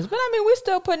sappiness, but I mean, we're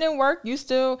still putting in work. You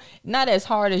still not as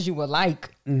hard as you would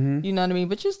like. Mm-hmm. You know what I mean?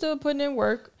 But you're still putting in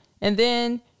work. And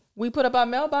then we put up our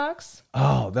mailbox.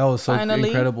 Oh, that was so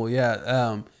incredible!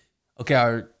 Yeah. Okay,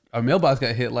 our mailbox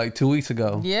got hit like 2 weeks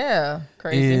ago. Yeah,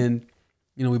 crazy. And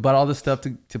we bought all this stuff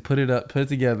to put it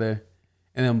together,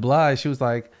 and then Blythe, she was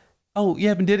like, "Oh, you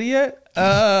haven't did it yet?"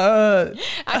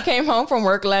 I came home from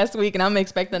work last week, and I'm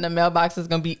expecting the mailbox is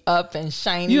gonna be up and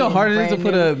shiny. You know how hard it is to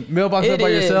put a mailbox up by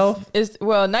yourself? It's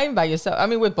not even by yourself. I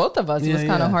mean, with both of us, it was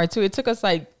kind of hard too. It took us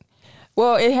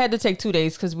it had to take 2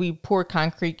 days because we poured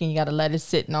concrete and you got to let it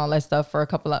sit and all that stuff for a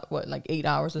couple of 8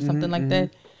 hours or something like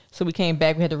that. So we came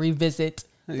back. We had to revisit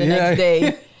the next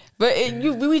day. But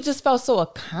we just felt so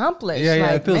accomplished.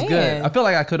 Yeah, it feels good. I feel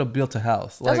like I could have built a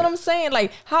house. That's what I'm saying.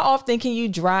 Like, how often can you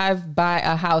drive by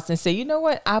a house and say, you know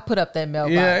what? I put up that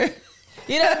mailbox. Yeah.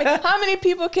 You know what I mean? How many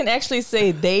people can actually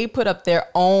say they put up their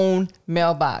own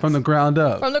mailbox? From the ground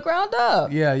up.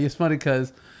 Yeah, it's funny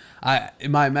because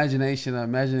in my imagination, I'm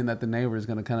imagining that the neighbor is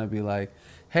going to kind of be like,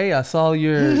 hey, I saw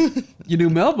your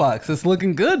new mailbox. It's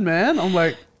looking good, man. I'm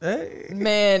like, hey.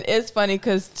 Man, it's funny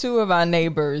because 2 of our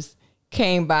neighbors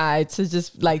came by to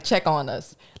just check on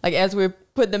us. Like as we're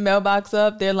putting the mailbox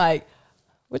up, they're like,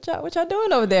 what y'all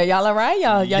doing over there? Y'all all right?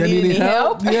 Y'all need any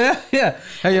help? Yeah.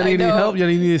 Hey, y'all need any help? Y'all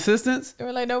need any assistance? And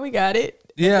we're like, no, we got it.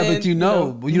 Yeah, then, but you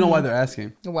know why they're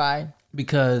asking. Why?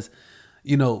 Because,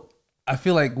 I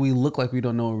feel like we look like we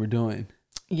don't know what we're doing.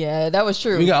 Yeah, that was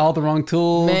true. We got all the wrong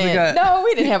tools. No,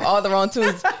 we didn't have all the wrong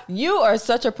tools. You are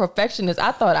such a perfectionist.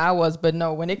 I thought I was, but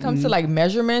no. When it comes to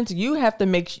measurements, you have to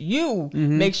make sure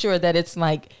that it's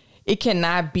it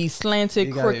cannot be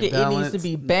slanted, crooked. It needs to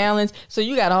be balanced. So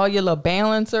you got all your little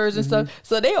balancers and stuff.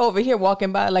 So they over here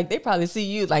walking by, they probably see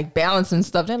you balancing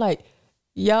stuff. They're like,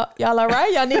 y'all all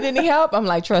right? Y'all need any help? I'm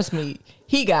like, trust me,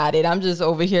 he got it. I'm just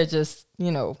over here just,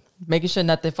 making sure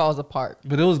nothing falls apart.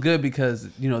 But it was good because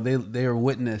they are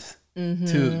witness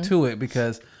to it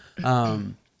because I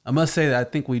must say that I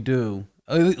think we do,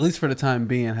 at least for the time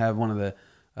being, have one of the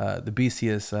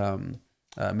beefiest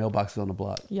mailboxes on the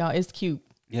block. Yeah, it's cute.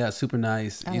 Yeah, super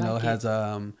nice. It has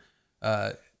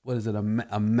what is it,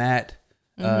 a matte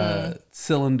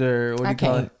cylinder? What do you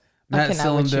call it? Matte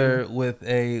cylinder with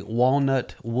a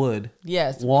walnut wood.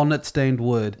 Yes, walnut stained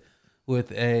wood.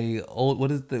 With a old, what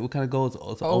kind of gold?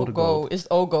 It's old gold. It's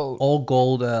old gold. Old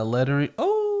gold lettering.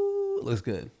 Oh, looks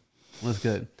good.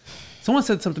 Someone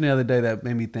said something the other day that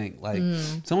made me think.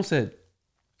 Someone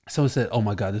said, "Oh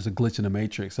my God, there's a glitch in the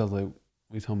Matrix." I was like, "What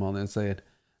are you talking about?" And said,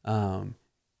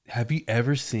 "Have you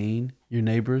ever seen your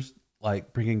neighbors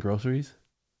bringing groceries?"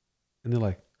 And they're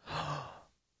like,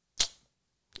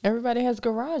 "Everybody has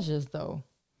garages, though."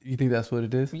 You think that's what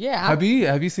it is? Yeah. Have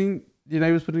you seen your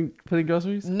neighbors putting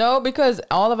groceries? No, because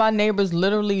all of our neighbors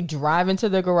literally drive into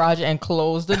the garage and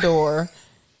close the door.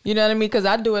 You know what I mean? Because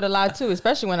I do it a lot too,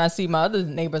 especially when I see my other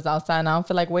neighbors outside and I don't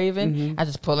feel like waving. I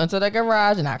just pull into the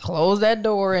garage and I close that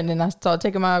door and then I start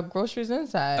taking my groceries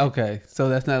inside. Okay, so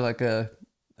that's not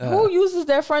who uses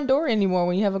their front door anymore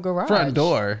when you have a garage? Front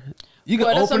door. You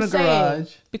can open a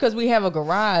garage. Because we have a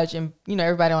garage and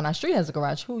everybody on our street has a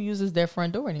garage. Who uses their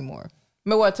front door anymore?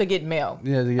 What, to get mail?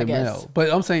 Yeah, to get mail.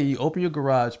 But I'm saying you open your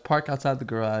garage, park outside the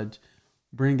garage,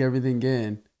 bring everything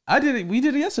in. I did it. We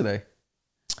did it yesterday.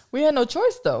 We had no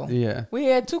choice though. Yeah. We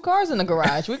had 2 cars in the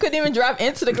garage. We couldn't even drive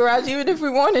into the garage even if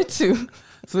we wanted to.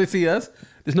 So they see us.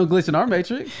 There's no glitch in our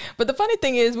matrix. But the funny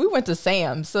thing is, we went to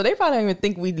Sam's, so they probably don't even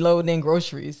think we load in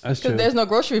groceries. That's true. Because there's no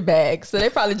grocery bag. So they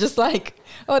probably just like,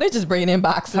 oh, they just bringing in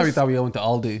boxes. Probably thought we went to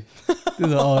Aldi. They're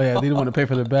like, oh yeah, they didn't want to pay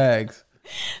for their bags.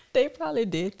 They probably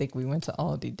did think we went to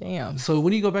Aldi. Damn. So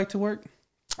when do you go back to work?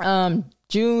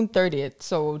 June 30th.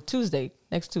 So Tuesday,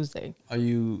 next Tuesday. Are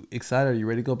you excited? Are you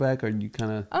ready to go back? Or are you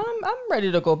kind of? I'm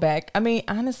ready to go back. I mean,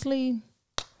 honestly,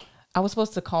 I was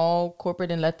supposed to call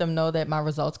corporate and let them know that my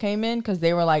results came in because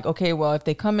they were like, okay, well, if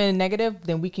they come in negative,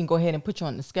 then we can go ahead and put you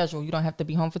on the schedule. You don't have to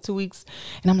be home for 2 weeks.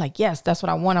 And I'm like, yes, that's what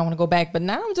I want. I want to go back. But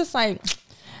now I'm just like,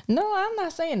 no, I'm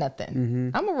not saying nothing. Mm-hmm.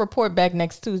 I'm going to report back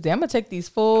next Tuesday. I'm going to take these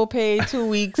full paid 2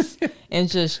 weeks and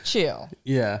just chill.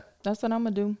 Yeah. That's what I'm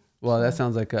going to do. Well, that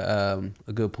sounds like a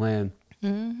good plan.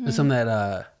 There's something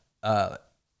that I'm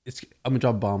gonna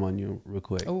drop a bomb on you real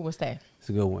quick. Oh, what's that? It's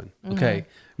a good one. Okay,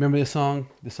 remember this song?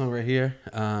 This song right here.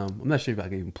 I'm not sure if I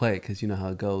can even play it because you know how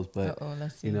it goes, but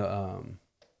Let's see. you know,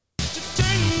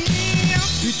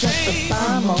 You dropped the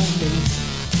bomb on me,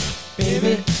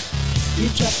 baby. You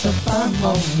dropped the bomb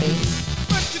on me.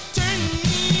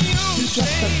 You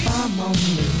dropped the bomb on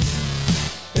me,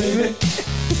 baby.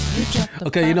 You dropped the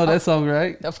okay, you know that song,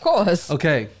 right? Of course.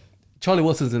 Okay, Charlie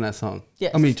Wilson's in that song.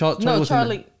 Yes. I mean, Charlie No, Wilson's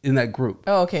Charlie- in that group.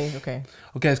 Oh, okay, okay.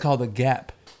 Okay, it's called the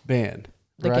Gap Band.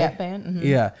 The right? Gap Band? Mhm.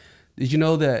 Yeah. Did you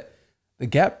know that the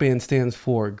Gap Band stands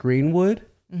for Greenwood,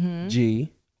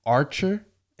 G, Archer,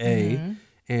 A,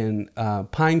 and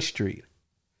Pine Street,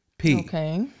 P.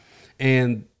 Okay.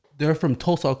 And they're from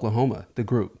Tulsa, Oklahoma, the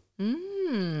group.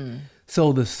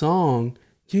 So the song,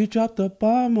 You Dropped the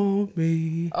Bomb on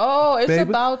Me. Oh, it's Baby.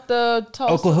 about the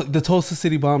Tulsa. The Tulsa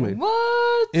City bombing.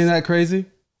 What? Isn't that crazy?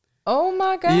 Oh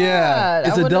my God. Yeah.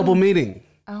 It's a double meeting.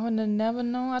 I would have never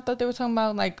known. I thought they were talking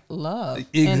about like love. and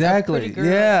a Exactly. pretty girl.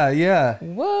 Yeah, yeah.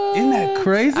 What? Isn't that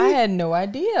crazy? I had no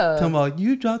idea. Talking about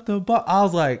You Dropped the Bomb. I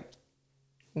was like,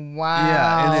 Wow.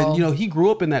 yeah. And then, you know, he grew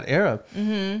up in that era.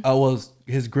 Was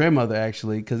his grandmother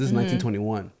actually, because this is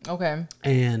 1921. Okay.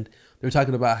 And they were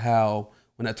talking about how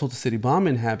when that Tulsa City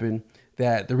bombing happened,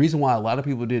 that the reason why a lot of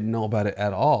people didn't know about it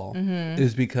at all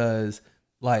is because,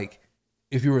 like,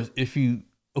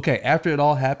 after it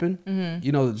all happened,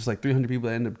 you know, just like 300 people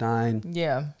that ended up dying,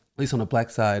 Yeah. at least on the black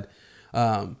side.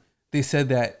 They said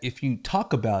that if you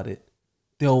talk about it,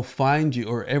 they'll find you,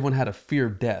 or everyone had a fear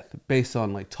of death based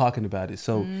on like talking about it.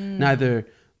 So neither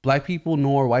black people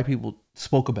nor white people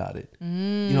spoke about it.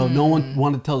 You know, no one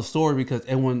wanted to tell the story because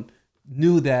everyone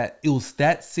knew that it was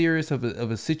that serious of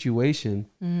a situation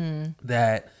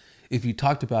that if you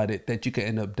talked about it, that you could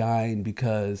end up dying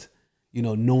because, you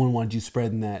know, no one wanted you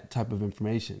spreading that type of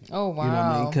information. Oh, wow. You know what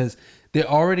I mean? Because they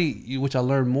already, which I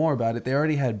learned more about it, they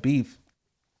already had beef.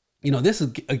 You know, this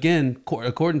is, again,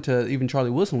 according to even Charlie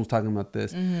Wilson was talking about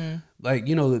this. Like,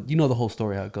 you know the whole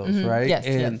story, how it goes, right? Yes,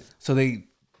 and yes. so they,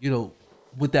 you know,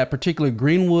 with that particular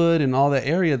Greenwood and all that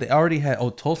area, they already had,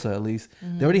 Tulsa at least,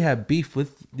 they already had beef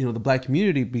with, you know, the black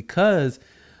community because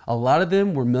a lot of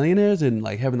them were millionaires and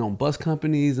like having their own bus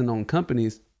companies and own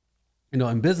companies, you know,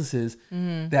 and businesses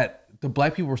that the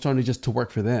black people were starting to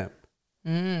work for them.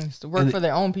 To work for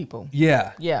their own people.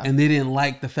 Yeah. Yeah. And they didn't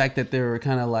like the fact that they were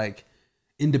kind of like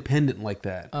independent like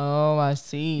that. Oh, I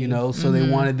see. You know, so they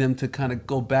wanted them to kind of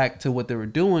go back to what they were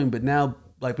doing, but now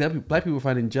like black people were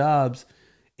finding jobs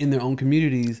in their own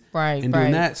communities, Right, and doing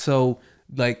right. that. So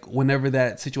like whenever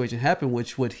that situation happened,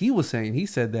 which what he was saying, he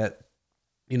said that,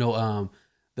 you know,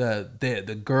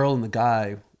 the girl and the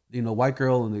guy, you know, white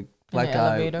girl and the black the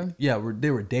guy, elevator? yeah,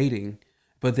 they were dating,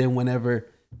 but then whenever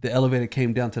the elevator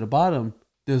came down to the bottom,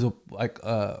 there's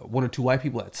one or two white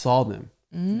people that saw them,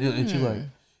 and she's like,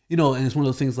 you know, and it's one of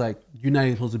those things like you're not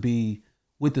even supposed to be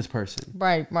with this person,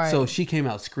 Right, right. so she came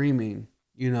out screaming,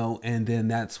 you know, and then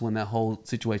that's when that whole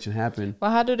situation happened.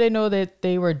 Well, how do they know that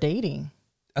they were dating?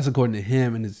 That's according to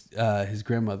him, and his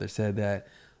grandmother said that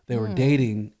they were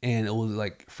dating and it was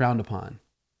like frowned upon.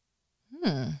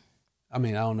 I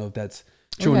mean, I don't know if that's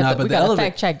true or not, but we the gotta elevator,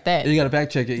 fact check that. you got to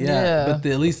fact check it, yeah. Yeah. But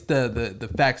at least the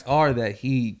facts are that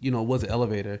he, you know, was an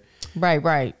elevator, Right,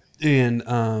 right. and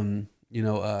you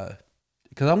know,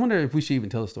 because I wonder if we should even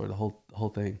tell the story, the whole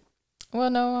thing. Well,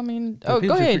 no, I mean, People go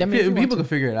should ahead. I mean, if you want people to. can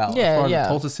figure it out. Yeah, as far as yeah. the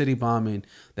Tulsa City bombing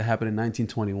that happened in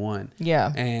 1921.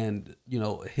 Yeah. And you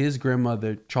know, his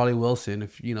grandmother, Charlie Wilson,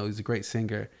 if you know, he's a great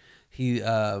singer. He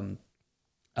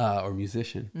or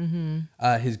musician.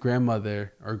 His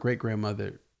grandmother or great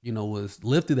grandmother, you know,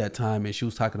 lived through that time, and she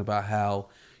was talking about how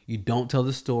you don't tell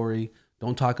the story,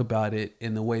 don't talk about it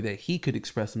in the way that he could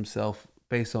express himself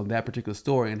based on that particular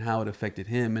story and how it affected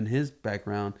him and his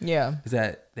background. Yeah. Is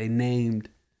that they named,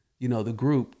 you know, the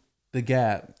group, the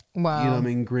Gap, Wow. You know what I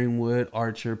mean? Greenwood,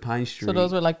 Archer, Pine Street. So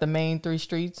those were like the main 3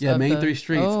 streets? Yeah, of main the, 3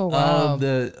 streets oh, wow. of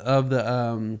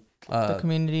the the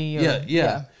community. Or,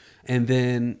 yeah. And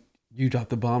then you dropped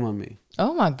the bomb on me.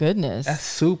 Oh my goodness.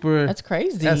 That's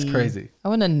crazy. That's crazy. I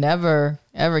would have never,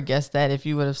 ever guessed that if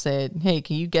you would have said, hey,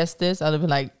 can you guess this? I'd have been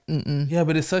like, mm-mm. Yeah,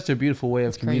 but it's such a beautiful way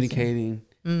of That's communicating,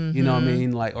 you know what I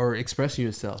mean? Like, or expressing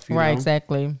yourself. You Right, know?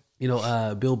 exactly. You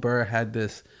know, Bill Burr had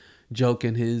this joke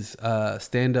in his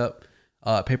stand-up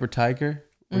Paper Tiger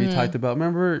where he talked about,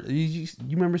 remember, you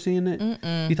remember seeing it?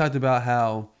 Mm-mm. He talked about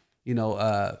how, you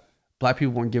know, black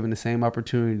people weren't given the same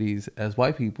opportunities as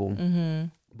white people. Mm-hmm.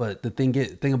 But the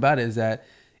thing about it is that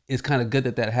it's kind of good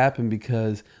that happened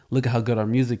because look at how good our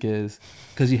music is.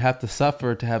 Because you have to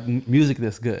suffer to have music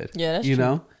that's good. Yeah, that's you true.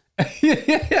 know?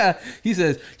 Yeah. He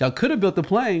says, y'all could have built the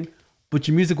plane, but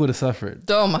your music would have suffered.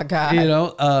 Oh my God. You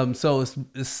know? So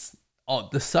it's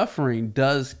the suffering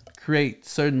does create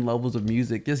certain levels of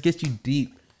music. Just gets you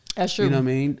deep. That's true. You know what I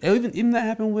mean? Even that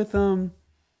happened with Kanye.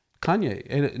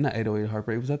 Not 808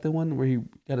 Heartbreak. Was that the one where he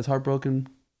got his heart broken?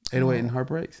 808 and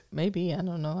Heartbreaks. Maybe. I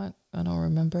don't know. I don't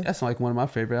remember. That's like one of my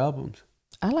favorite albums.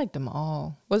 I like them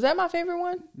all. Was that my favorite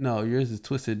one? No, yours is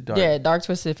Twisted Dark. Yeah, Dark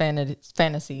Twisted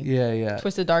Fantasy. Yeah.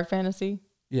 Twisted Dark Fantasy.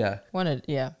 Yeah.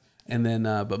 Yeah. And then,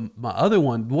 but my other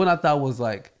one, the one I thought was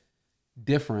like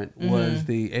different was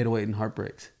the 808 and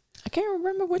Heartbreaks. I can't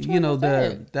remember which one. You know, was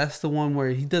that? that's the one where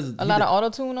he does a lot of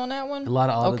auto-tune on that one? A lot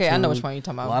of auto-tune. Okay, I know which one you're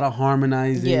talking about. A lot of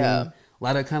harmonizing. Yeah. A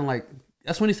lot of kind of like,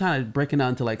 that's when he's kind of breaking out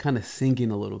into like kind of singing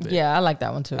a little bit. Yeah, I like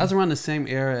that one too. That's around the same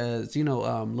era as, you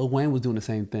know, Lil Wayne was doing the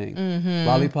same thing.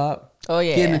 Lollipop. Oh,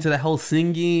 yeah. Getting into that whole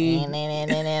singing.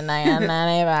 Yeah.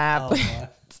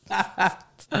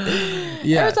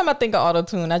 Every time I think of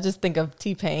auto-tune, I just think of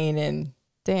T-Pain, and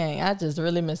dang, I just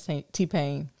really miss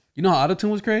T-Pain. You know how autotune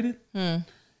was created?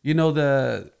 You know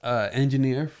the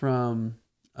engineer from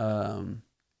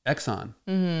Exxon.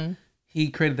 He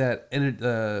created that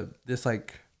this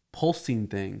like pulsing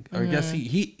thing, or I guess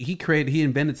he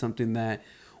invented something that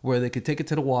where they could take it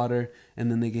to the water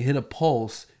and then they could hit a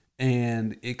pulse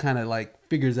and it kind of like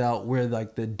figures out where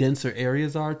like the denser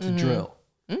areas are to drill.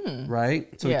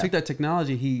 Right? So he took that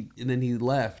technology, and then he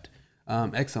left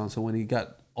Exxon. So when he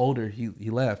got older, he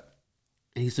left.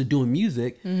 And he started doing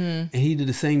music, and he did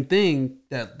the same thing,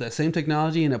 that same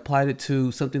technology, and applied it to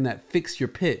something that fixed your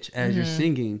pitch as you're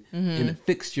singing, and it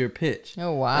fixed your pitch.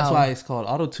 Oh, wow. That's why it's called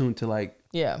auto-tune, to like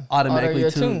automatically Auto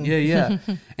your tune. tune. Yeah.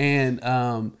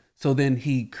 And so then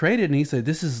he created, and he said,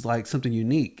 this is like something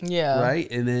unique. Yeah.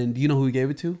 Right? And then do you know who he gave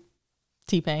it to?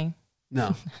 T-Pain.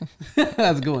 No.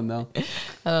 That's a good one, though.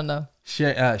 I don't know.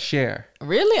 Cher.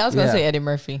 Really? I was gonna say Eddie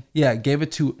Murphy. Yeah, gave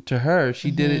it to her.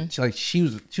 She did it. She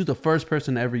was the first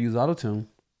person to ever use autotune.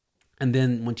 And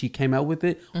then when she came out with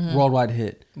it, worldwide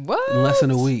hit. What? In less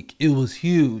than a week. It was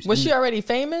huge. Was she already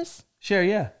famous Cher,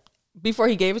 yeah. before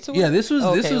he gave it to her? Yeah, this was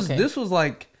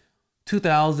like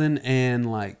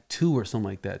 2002 or something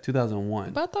like that.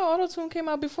 2001. But I thought auto-tune came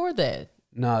out before that.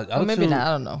 No, Or maybe not.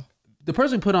 I don't know. The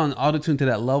person who put on autotune to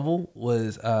that level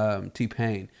was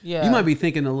T-Pain. Yeah. You might be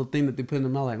thinking the little thing that they put in the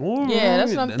mouth like, oh, Yeah,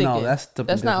 that's what I'm thinking. No, that's something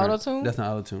That's not different. auto-tune? That's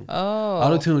not autotune. Oh.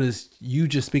 Autotune is you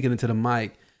just speaking into the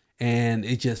mic, and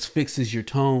it just fixes your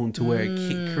tone to where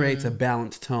it creates a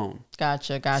balanced tone.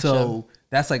 Gotcha. So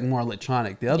that's like more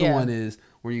electronic. The other Yeah. one is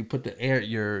where you put the air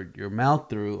your mouth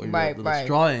through, or Right, your right.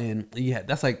 straw in. Yeah,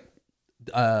 that's like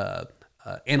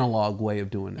analog way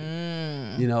of doing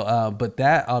it. You know, but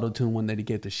that auto-tune one that he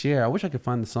gave to Cher, I wish I could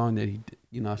find the song that he did.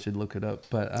 You know, I should look it up.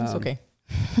 But It's okay.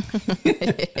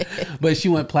 but she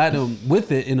went platinum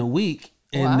with it in a week,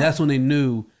 and Wow. that's when they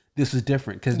knew this was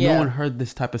different, because no Yeah. one heard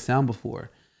this type of sound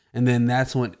before. And then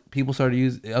that's when other people started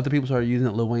using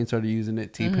it. Lil Wayne started using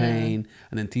it, T-Pain,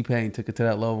 and then T-Pain took it to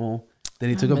that level. Then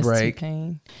he took a miss break.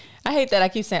 T-Pain. I hate that I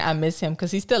keep saying I miss him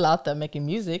because he's still out there making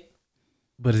music.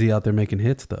 But is he out there making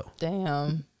hits though?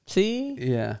 Damn. See?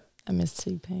 Yeah. I miss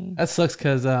T-Pain. That sucks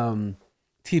because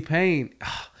T-Pain,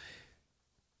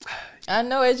 I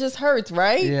know, it just hurts,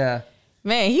 right? yeah.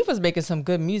 Man, he was making some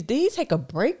good music. Did he take a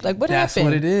break? Like, what That's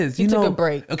happened? what it is. He You took know- a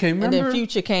break. okay, And remember- then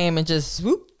Future came and just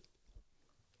swoop.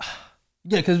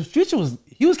 Yeah, because Future was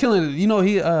killing it. You know,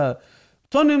 he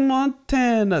Tony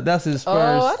Montana. That's his first.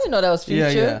 Oh, I didn't know that was Future.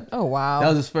 Yeah. Oh, wow. That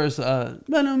was his first. Yeah.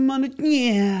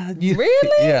 Really?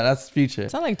 Yeah, that's Future.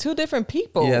 Sound like two different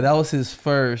people. Yeah, that was his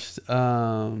first. You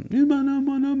might not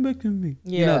wanna back to me.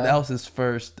 You know, Yeah. that was his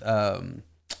first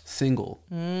single.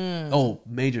 Oh,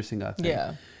 major single, I think.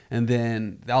 Yeah. And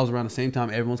then that was around the same time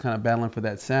everyone's kind of battling for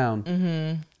that sound.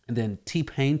 And then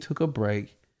T-Pain took a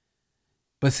break.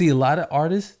 But see, a lot of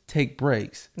artists take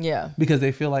breaks Yeah. because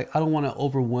they feel like, I don't want to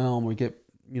overwhelm or get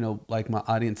like my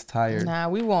audience tired. Nah,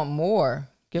 we want more.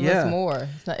 Give us more.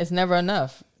 It's never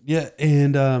enough. Yeah,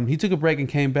 and he took a break and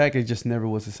came back. It just never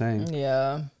was the same.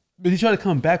 Yeah. But he tried to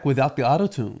come back without the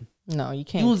auto-tune. No, you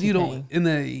can't. He was,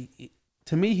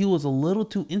 to me, he was a little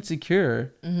too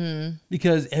insecure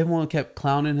because everyone kept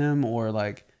clowning him or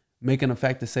like making a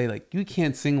fact to say like, you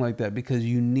can't sing like that because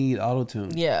you need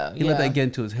auto-tune. Yeah. He let that get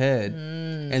into his head.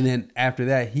 And then after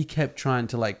that, he kept trying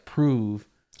to like prove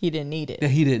he didn't need it.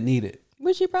 That he didn't need it.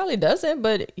 Which he probably doesn't,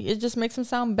 but it just makes him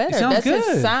sound better. That's good.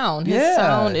 His sound. His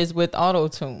sound is with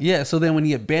auto-tune. Yeah, so then when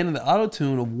he abandoned the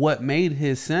auto-tune of what made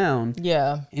his sound,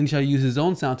 and he tried to use his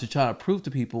own sound to try to prove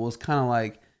to people, it was kind of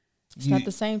like... It's not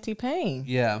the same T-Pain.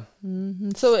 Yeah.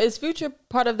 Mm-hmm. So is Future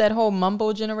part of that whole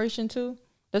mumble generation too?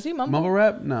 Does he mumble? Mumble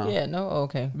rap? No. Yeah, no?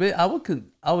 Okay. But I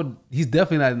would, he's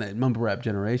definitely not in that mumble rap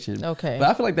generation. Okay. But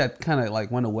I feel like that kind of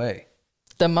like went away.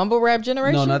 The mumble rap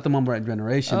generation? No, not the mumble rap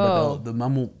generation, but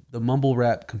the mumble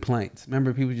rap complaints.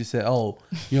 Remember, people just said, "Oh,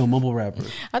 you're a mumble rapper."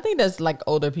 I think that's like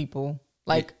older people,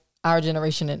 like our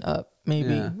generation and up,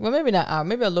 maybe. Yeah. Well, maybe not our,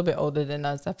 maybe a little bit older than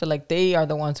us. I feel like they are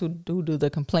the ones who do the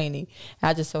complaining.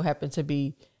 I just so happen to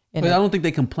be. But I don't think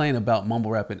they complain about mumble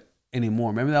rap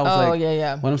anymore. Remember that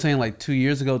was what I'm saying, like 2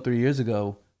 years ago, 3 years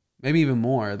ago, maybe even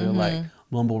more. They're like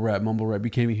mumble rap.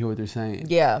 You can't even hear what they're saying.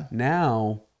 Yeah.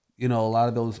 Now, a lot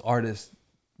of those artists.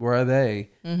 Where are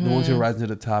they? The ones who are rising to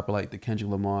the top are like the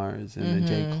Kendrick Lamars and the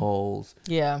J. Cole's.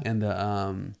 Yeah. And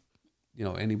the,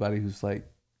 anybody who's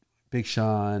like Big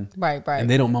Sean. Right. And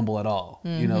they don't mumble at all,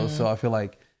 So I feel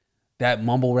like that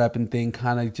mumble rapping thing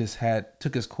kind of just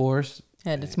took its course.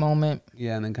 Had its moment.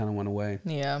 Yeah, and then kind of went away.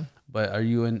 Yeah. But are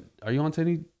you onto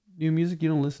any new music? You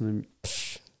don't listen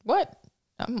to What?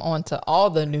 I'm on to all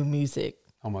the new music.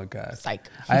 Oh my God. Psych.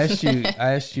 I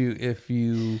asked you if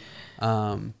you,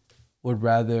 would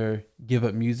rather give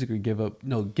up music or give up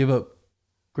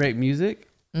great music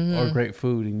or great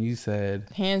food, and you said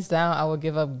hands down I would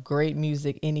give up great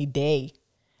music any day.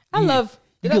 Can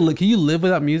you live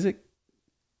without music?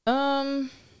 No,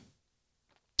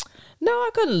 I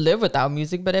couldn't live without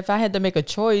music, but if I had to make a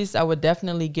choice, I would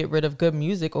definitely get rid of good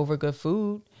music over good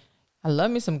food. I love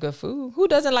me some good food. Who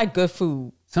doesn't like good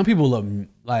food? Some people love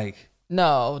like.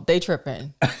 No, they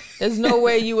tripping. There's no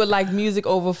way you would like music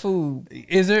over food.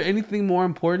 Is there anything more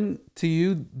important to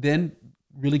you than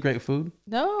really great food?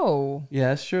 No. Yeah,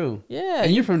 that's true. Yeah.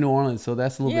 And you're from New Orleans, so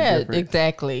that's a little bit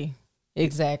different.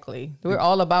 Exactly. We're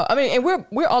all about, and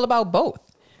we're all about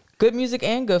both. Good music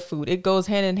and good food. It goes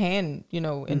hand in hand, in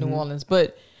New Orleans.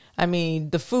 But,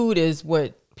 the food is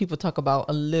what people talk about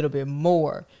a little bit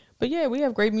more. But yeah, we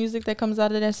have great music that comes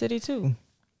out of that city too.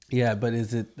 Yeah, but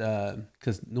is it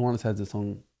because New Orleans has its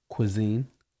own cuisine?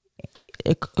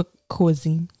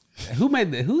 Cuisine. Who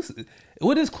made that?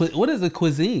 What is a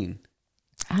cuisine?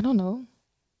 I don't know.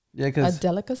 Yeah, because a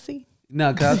delicacy.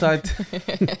 No, because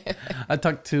I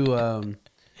talked to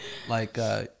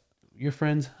your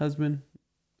friend's husband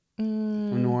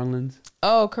from New Orleans.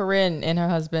 Oh, Corinne and her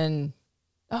husband.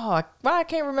 Oh, I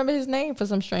can't remember his name for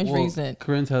some strange reason.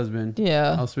 Corinne's husband.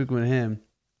 Yeah, I was speaking with him,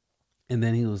 and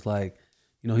then he was like,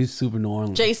 he's super New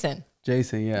Orleans. Jason,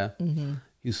 yeah. Mm-hmm.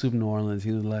 He's super New Orleans.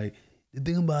 He was like, the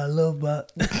thing I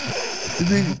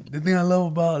love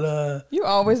about you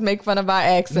always make fun of our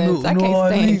accents. I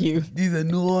can't stand you. These are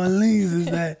New Orleans is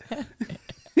that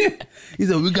he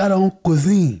said we got our own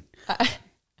cuisine.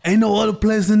 Ain't no other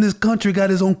place in this country got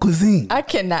its own cuisine. I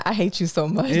cannot. I hate you so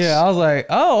much. Yeah, I was like,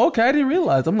 oh, okay, I didn't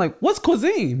realize. I'm like, what's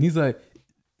cuisine? He's like,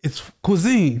 it's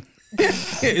cuisine.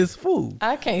 It's food.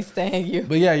 I can't stand you.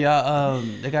 But yeah, y'all,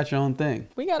 they got your own thing.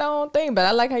 We got our own thing, but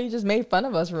I like how you just made fun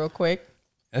of us real quick.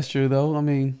 That's true though.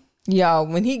 Y'all,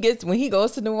 when he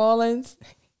goes to New Orleans,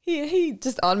 he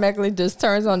just automatically just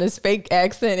turns on his fake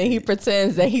accent and he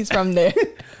pretends that he's from there.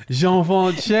 Jean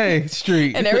Fontaine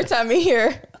Street. And every time he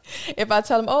hear, if I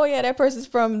tell him, oh yeah, that person's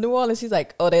from New Orleans, he's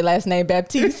like, oh, their last name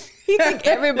Baptiste. He think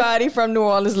everybody from New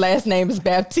Orleans' last name is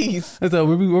Baptiste. So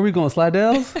where we going,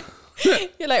 Slidell's?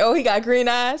 You're like, oh, he got green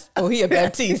eyes. Oh, he a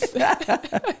Baptiste.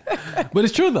 But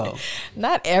it's true though.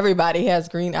 Not everybody has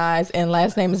green eyes and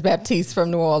last name is Baptiste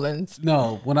from New Orleans.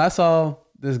 No, when I saw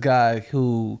this guy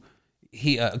who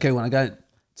when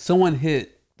someone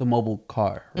hit the mobile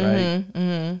car, right?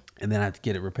 And then I had to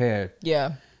get it repaired.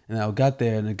 Yeah. And I got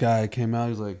there and the guy came out, he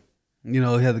was like, he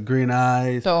had the green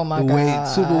eyes. Oh my God.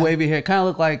 Super wavy hair. Kind of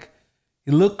looked like,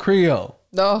 he looked Creole.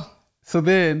 Oh. So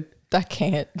then. I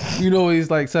can't. He's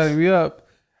like setting me up.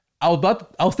 I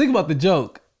was thinking about the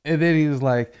joke. And then he was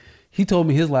like, he told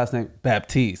me his last name,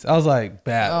 Baptiste. I was like,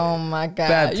 oh my God.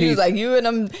 Baptiste. You was like, you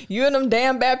and them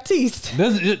damn Baptiste.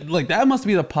 That must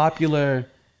be the popular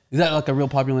Is that like a real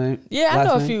popular name? Yeah, I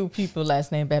know name? a few people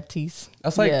last name Baptiste.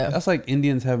 That's like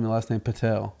Indians having the last name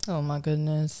Patel. Oh my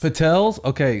goodness. Patels.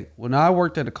 Okay, when I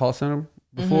worked at a call center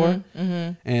before,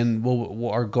 and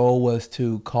our goal was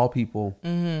to call people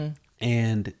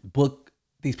and book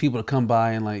these people to come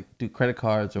by and like do credit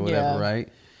cards or whatever, right?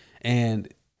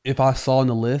 And if I saw on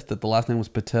the list that the last name was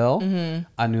Patel,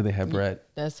 I knew they had bread.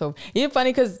 That's so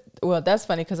funny because that's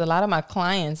funny because a lot of my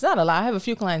clients, not a lot, I have a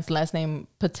few clients last name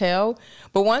Patel,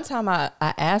 but one time I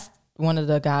asked one of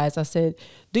the guys, I said,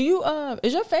 do you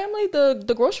is your family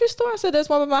the grocery store? I said, there's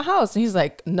one by my house. And he's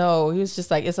like, no. He was just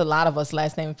like, it's a lot of us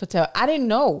last name Patel. I didn't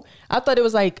know. I thought it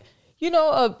was like,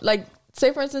 like,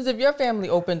 say for instance, if your family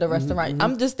opened a restaurant,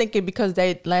 I'm just thinking because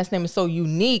that last name is so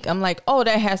unique. I'm like, oh,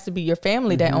 that has to be your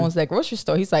family that owns that grocery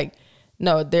store. He's like,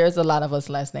 no, there's a lot of us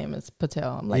last name is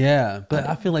Patel. I'm like, yeah, but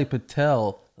I feel like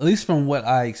Patel, at least from what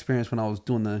I experienced when I was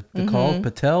doing the call,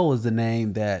 Patel was the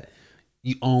name that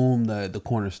you own the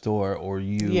corner store or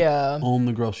you own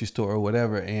the grocery store or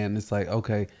whatever. And it's like,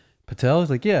 okay, Patel is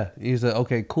like, yeah. He's like,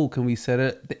 okay, cool. Can we set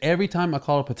it? Every time I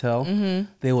called Patel,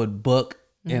 they would book.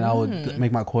 And I would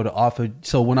make my quota off of.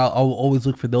 So when I would always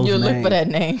look for those names. You look for that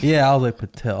name. Yeah, I was like,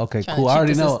 Patel. Okay, cool. I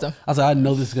already know. I was like, I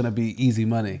know this is going to be easy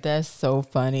money. That's so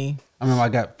funny. I remember I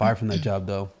got fired from that job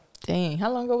though. Dang.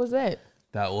 How long ago was that?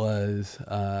 That was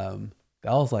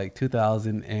like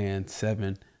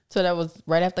 2007. So that was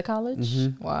right after college?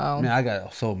 Wow. Man, I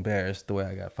got so embarrassed the way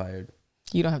I got fired.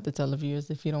 You don't have to tell the viewers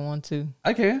if you don't want to.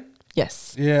 I can.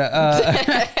 Yes.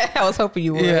 Yeah. I was hoping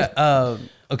you would. Yeah.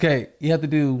 Okay. You have to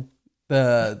do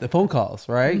the phone calls,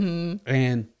 right?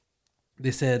 And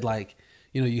they said like,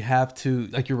 you have to,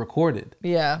 like, you're recorded.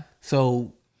 Yeah.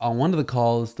 So on one of the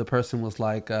calls, the person was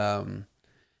like, oh,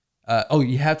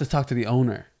 you have to talk to the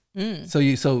owner. So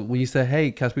when you say,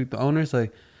 hey, can I speak to the owner? It's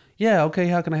like, yeah, okay,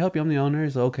 how can I help you? I'm the owner.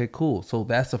 So, okay, cool. So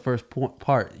that's the first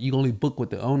part. You only book with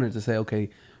the owner to say, okay,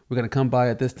 we're going to come by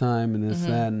at this time and this,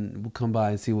 that, and we'll come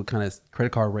by and see what kind of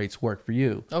credit card rates work for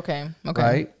you. Okay.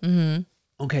 Right?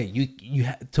 Okay, you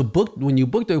to book, when you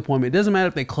book the appointment, it doesn't matter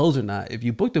if they close or not. If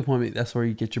you book the appointment, that's where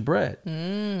you get your bread.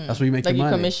 That's where you make your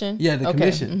money. Commission? Yeah, the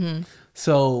commission.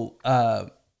 So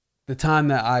the time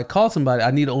that I called somebody,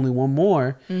 I need only one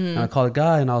more. And I called a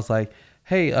guy and I was like,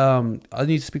 hey, I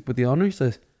need to speak with the owner. He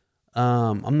says,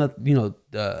 I'm not,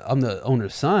 I'm the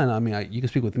owner's son. I mean, you can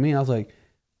speak with me. I was like,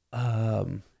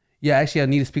 yeah, actually, I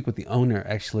need to speak with the owner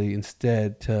actually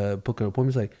instead to book an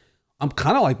appointment. He's like, I'm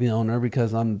kind of like the owner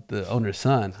because I'm the owner's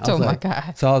son. I was my like,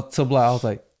 God. So I was so blind. I was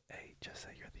like, hey, just say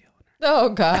you're the owner. Oh,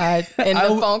 God. And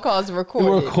the phone calls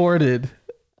recorded.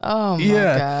 Oh, my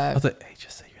God. I was like, hey,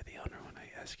 just say you're the owner when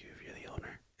I ask you if you're the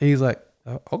owner. And he's like,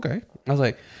 oh, okay. I was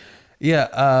like, yeah,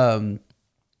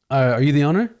 are you the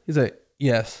owner? He's like,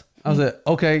 yes. I was like,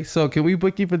 okay, so can we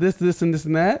book you for this, and this,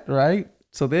 and that, right?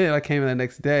 So then I came in the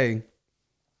next day.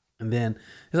 And then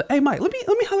he's like, hey, Mike, let me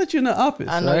holler at you in the office.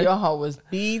 I know your heart was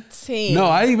beating. No,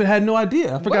 I even had no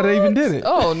idea. I forgot I even did it.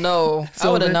 Oh, no. So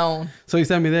I would have known. So he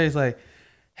sent me there. He's like,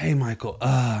 hey, Michael,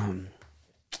 I'm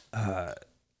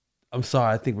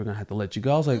sorry. I think we're going to have to let you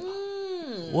go. I was like,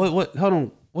 what? Hold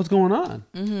on. What's going on?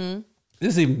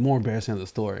 This is even more embarrassing than the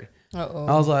story. Uh-oh.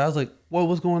 I was like, well,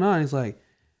 what's going on? He's like,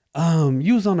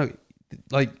 you was on a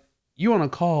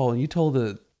call and you told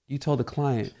the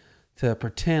client to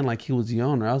pretend like he was the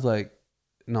owner. I was like,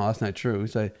 no, that's not true.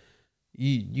 He's like,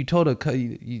 you told a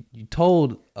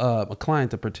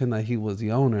client to pretend that he was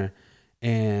the owner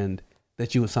and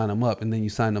that you would sign him up, and then you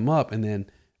signed him up, and then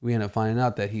we ended up finding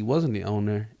out that he wasn't the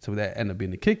owner, so that ended up being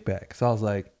the kickback. So I was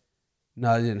like,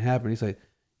 no, it didn't happen. He's like,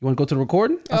 you want to go to the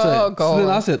recording?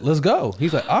 I said, let's go.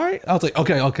 He's like, all right. I was like,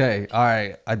 okay, all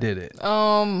right, I did it.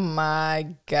 Oh my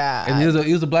God. And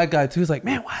he was a black guy too. He's like,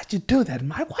 man, why'd you do that,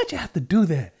 Mike? Why'd you have to do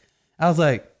that? I was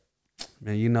like,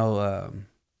 man,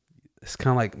 it's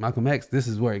kind of like Malcolm X. This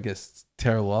is where it gets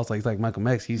terrible. I was like, it's like Malcolm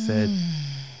X. He said,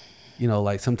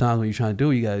 like sometimes when you're trying to do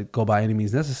it, you got to go by any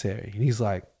means necessary. And he's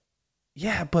like,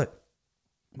 yeah, but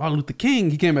Martin Luther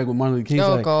King, he came back with Martin Luther King.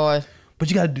 Oh, like, God.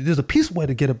 But you got to do, there's a peaceful way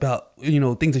to get about,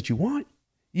 things that you want.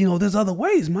 There's other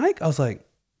ways, Mike. I was like,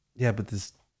 yeah, but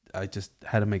I just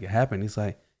had to make it happen. He's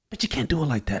like, but you can't do it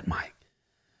like that, Mike.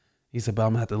 He said, but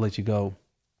I'm going to have to let you go.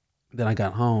 Then I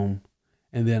got home.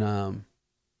 And then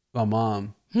my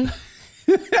mom,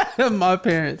 my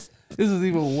parents, this is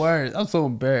even worse. I'm so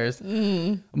embarrassed.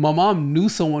 My mom knew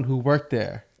someone who worked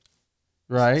there,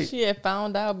 right? She had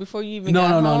found out before you even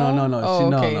got home? No.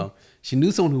 Oh, okay. No. She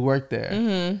knew someone who worked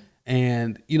there.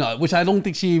 And, which I don't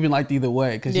think she even liked either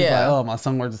way. Because she's like, oh, my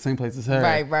son works the same place as her.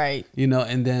 Right.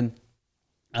 And then,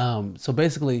 so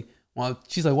basically,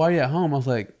 she's like, why are you at home? I was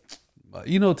like,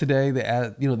 today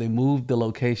they moved the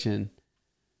location.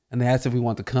 and they asked if we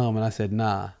want to come, and I said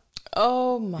nah.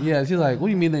 Oh my. Yeah, she's like, what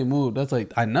do you mean they moved? That's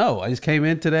like, I know. I just came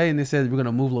in today and they said we're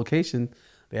gonna move location.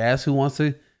 They asked who wants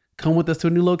to come with us to a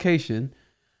new location,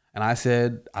 and I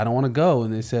said I don't want to go.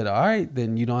 And they said, all right,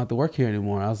 then you don't have to work here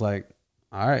anymore. I was like,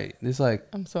 all right. And it's like,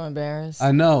 I'm so embarrassed.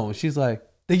 I know. She's like,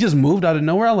 they just moved out of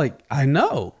nowhere. I'm like, I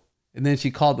know. And then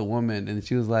she called the woman and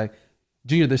she was like,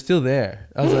 Junior, they're still there.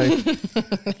 I was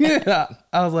like, yeah.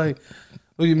 I was like,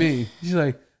 what do you mean? She's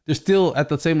like, they're still at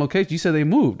the same location. You said they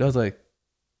moved. I was like,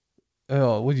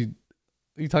 oh, what are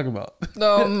you talking about?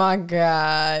 Oh my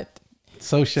God.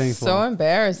 So shameful. So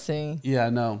embarrassing. Yeah, I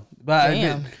know. But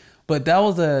Damn. but that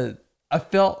was I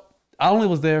only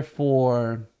was there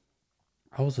for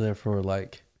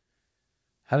like,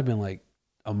 had it been like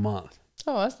a month.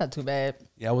 Oh, that's not too bad.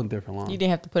 Yeah, I wasn't there for long. You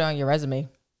didn't have to put it on your resume.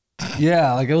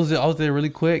 Yeah, like I was there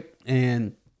really quick,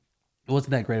 and it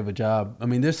wasn't that great of a job. I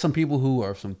mean, there's some people who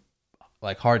are some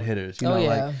like hard hitters. You know,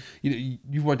 like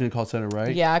you worked in a call center,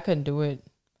 right? Yeah, I couldn't do it.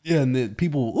 Yeah, and the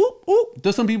people, oop, oop.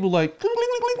 There's some people like, cling, cling,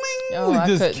 cling, cling, Oh, I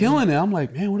just couldn't. killing it. I'm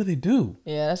like, man, what do they do?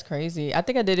 Yeah, that's crazy. I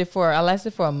think I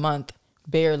lasted for a month,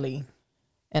 barely.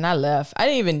 And I left.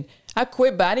 I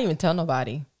quit, but I didn't even tell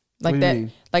nobody. Like What do you that.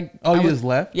 mean? Like, Oh, you just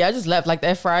left? Yeah, I just left. Like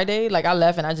that Friday, like I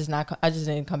left and I just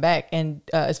didn't come back. And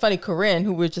it's funny, Corinne,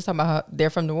 who we were just talking about,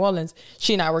 they're from New Orleans.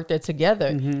 She and I worked there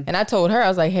together. Mm-hmm. And I told her, I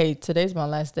was like, hey, today's my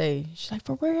last day. She's like,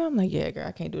 for real? I'm like, yeah, girl,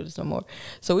 I can't do this no more.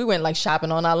 So we went like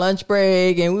shopping on our lunch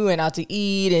break and we went out to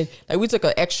eat and like we took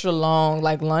an extra long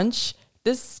like lunch.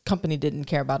 This company didn't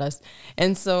care about us.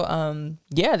 And so,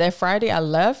 that Friday I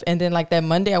left. And then like that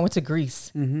Monday I went to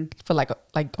Greece for like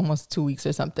almost 2 weeks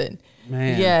or something.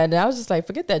 Man. Yeah. And I was just like,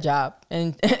 forget that job.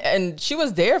 And she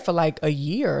was there for like a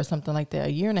year or something like that,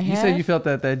 a year and a half. You said you felt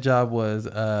that job was,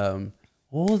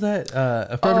 what was that?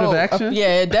 Affirmative action?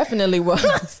 Yeah, it definitely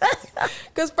was.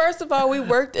 Because first of all, we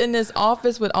worked in this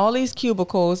office with all these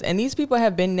cubicles and these people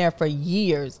have been there for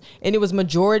years. And it was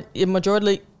majority,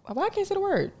 why I can't say the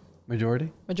word?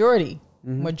 Majority? Majority.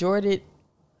 Mm-hmm. Majority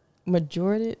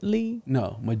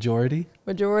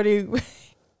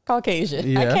Caucasian.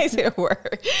 Yeah. I can't say the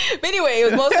word. But anyway, it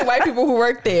was mostly white people who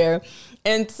worked there.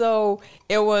 And so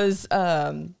it was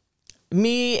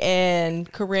me and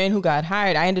Corinne who got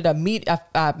hired. I ended up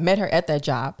I met her at that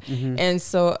job. Mm-hmm. And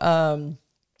so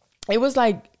it was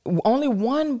like only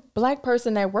one black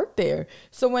person that worked there.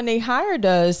 So when they hired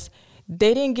us,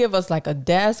 they didn't give us like a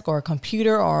desk or a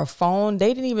computer or a phone.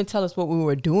 They didn't even tell us what we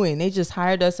were doing. They just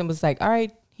hired us and was like, all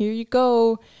right, here you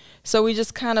go. So we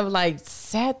just kind of like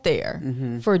sat there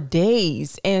for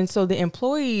days. And so the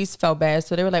employees felt bad.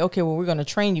 So they were like, okay, well, we're going to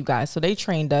train you guys. So they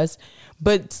trained us.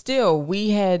 But still,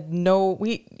 mind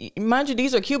you,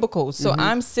 these are cubicles. So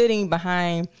I'm sitting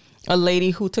behind a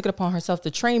lady who took it upon herself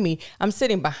to train me. I'm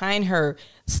sitting behind her,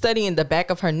 studying the back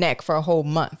of her neck for a whole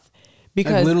month.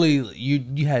 Because like literally,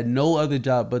 you had no other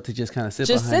job but to just kind of sit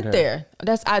behind her. there.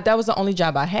 That was the only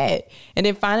job I had. And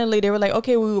then finally they were like,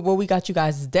 okay, we got you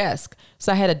guys' desk.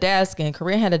 So I had a desk and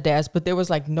Corinne had a desk, but there was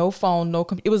like no phone, no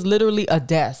computer. It was literally a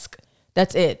desk.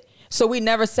 That's it. So we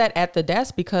never sat at the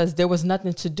desk because there was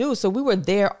nothing to do. So we were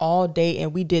there all day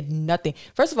and we did nothing.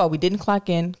 First of all, we didn't clock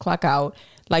in, clock out.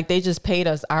 Like they just paid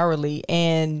us hourly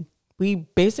and we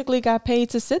basically got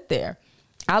paid to sit there.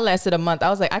 I lasted a month. I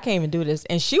was like, I can't even do this.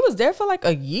 And she was there for like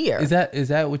a year. Is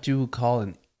that what you would call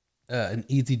an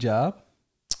easy job?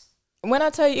 When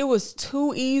I tell you it was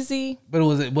too easy.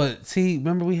 But see,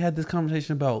 remember we had this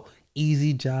conversation about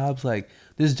easy jobs. Like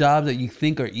there's jobs that you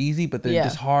think are easy, but they're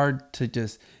just hard to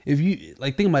just, if you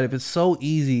like, think about it. If it's so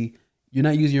easy, you're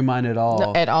not using your mind at all.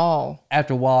 No, at all.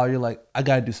 After a while, you're like, I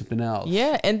got to do something else.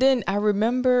 Yeah. And then I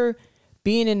remember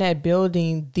being in that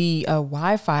building, the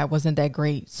Wi-Fi wasn't that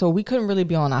great. So we couldn't really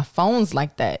be on our phones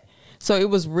like that. So it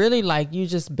was really like you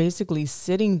just basically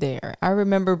sitting there. I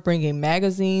remember bringing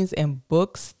magazines and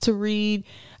books to read.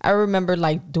 I remember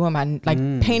like doing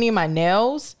painting my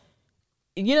nails.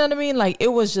 You know what I mean? Like it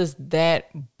was just that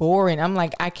boring. I'm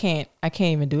like, I can't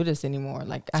even do this anymore.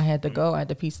 Like I had to go, I had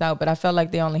to peace out. But I felt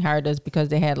like they only hired us because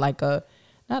they had like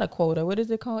not a quota. What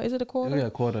is it called? Is it a quota? Yeah,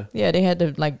 quota. Yeah, they had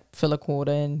to like fill a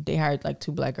quota and they hired like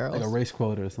 2 black girls. Like a race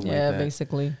quota or something like that. Yeah,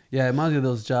 basically. Yeah, it reminds me of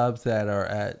those jobs that are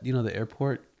at, the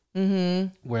airport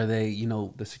where they,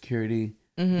 the security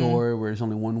door where it's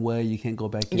only one way, you can't go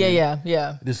back in.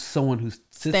 Yeah. There's someone who's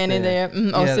standing there.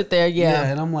 Sit there, yeah.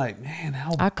 And I'm like, man,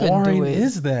 how couldn't boring do it.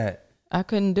 is that? I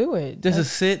couldn't do it. Just to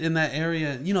sit in that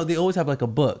area. They always have like a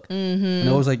book. And they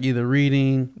always like either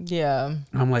reading. Yeah.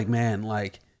 I'm like, man,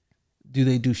 like, do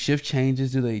they do shift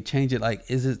changes? Do they change it? Like,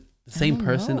 is it same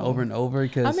person know. over and over?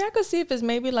 Because I mean, I could see if it's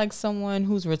maybe like someone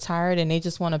who's retired and they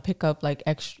just want to pick up like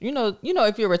extra,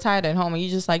 if you're retired at home and you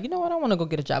just like, you know what, I want to go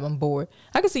get a job, I'm bored.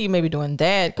 I could see you maybe doing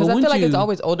that because I feel like it's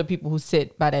always older people who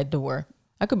sit by that door.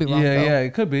 I could be wrong. Yeah,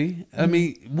 it could be. I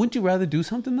mean, wouldn't you rather do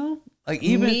something though? Like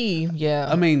even me,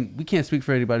 yeah. I mean, we can't speak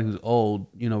for anybody who's old.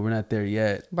 We're not there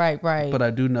yet. Right. But I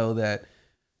do know that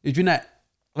if you're not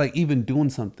like even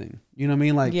doing something, you know what I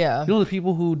mean? Like, the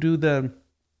people who do the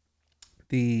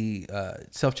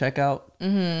self checkout.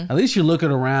 At least you're looking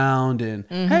around and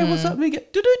hey, what's up, nigga?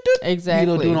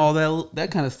 Exactly. Doing all that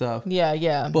kind of stuff.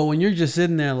 Yeah. But when you're just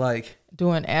sitting there like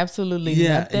doing absolutely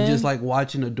nothing, and just like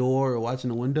watching a door or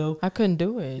watching a window, I couldn't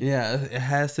do it. Yeah, it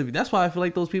has to be. That's why I feel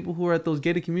like those people who are at those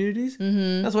gated communities,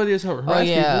 that's why they just harass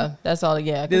people. That's all.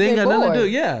 Yeah, they ain't got nothing to do.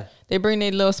 Yeah, they bring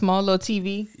their small little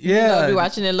TV. Yeah, be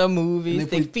watching their little movies.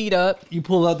 They feet up. You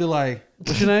pull out, they're like,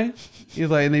 "What's your name?" He's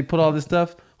like, and they put all this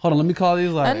stuff. Hold on, let me call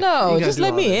these. Like, I know, just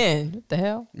let me in. What the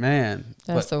hell, man?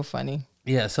 That's so funny.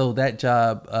 Yeah, so that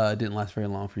job didn't last very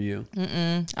long for you.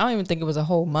 I don't even think it was a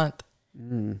whole month.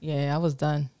 Yeah, I was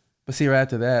done. But see, right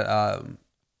after that,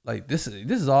 like this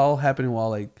is all happening while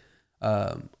like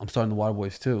I'm starting the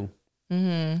Waterboys too.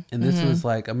 And this was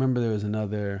like, I remember there was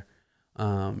another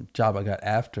job I got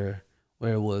after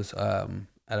where it was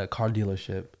at a car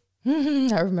dealership.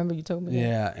 I remember you told me that.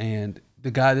 Yeah, and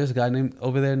there's a guy named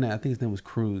over there now. I think his name was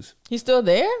Cruz. He's still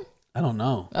there? I don't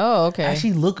know. Oh, okay.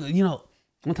 Actually, one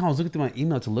time I was looking through my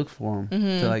email to look for him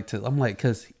I'm like,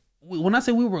 because when I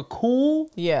say we were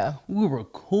cool, we were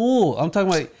cool. I'm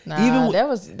talking about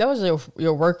that was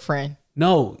your work friend.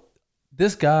 No,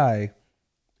 this guy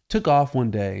took off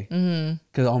one day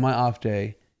because on my off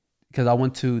day, because I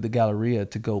went to the Galleria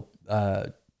to go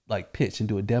like pitch and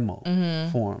do a demo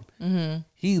for him.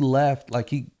 He left, like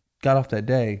he got off that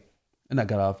day, and not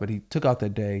got off, but he took off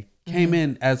that day. Came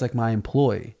in as like my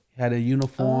employee, had a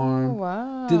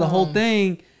uniform, did the whole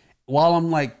thing while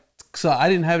I'm like. So I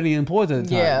didn't have any employees at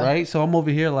the time, right? So I'm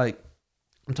over here like,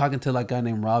 I'm talking to like a guy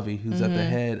named Ravi, who's at the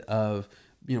head of,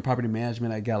 property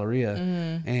management at Galleria.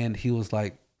 And he was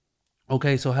like,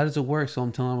 okay, so how does it work? So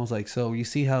I'm telling him, I was like, so you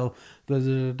see how,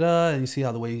 and you see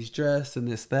how the way he's dressed and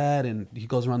this, that, and he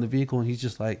goes around the vehicle and he's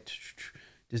just like,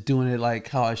 just doing it like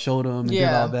how I showed him and did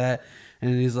all that.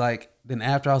 And he's like, then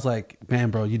after I was like, man,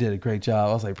 bro, you did a great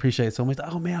job. I was like, appreciate it so much.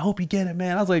 Oh man, I hope you get it,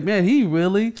 man. I was like, man, he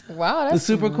really that's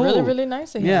super cool. Really, really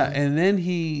nice of him. Yeah, and then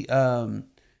he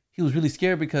was really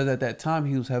scared because at that time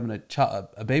he was having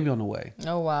a baby on the way.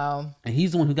 Oh wow. And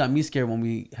he's the one who got me scared when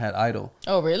we had Idol.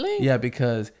 Oh really? Yeah,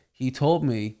 because he told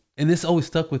me, and this always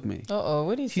stuck with me.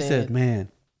 What did he say? He said,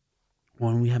 man,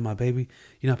 when we had my baby,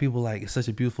 people like, it's such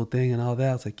a beautiful thing and all that.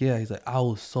 I was like, yeah. He's like, I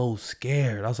was so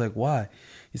scared. I was like, why?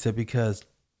 He said, because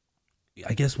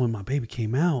I guess when my baby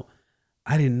came out,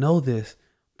 I didn't know this,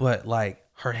 but like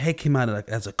her head came out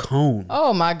as a cone.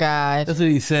 Oh my God. That's what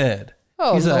he said.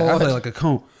 Oh, he's like, I Lord. was like a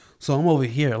cone. So I'm over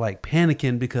here like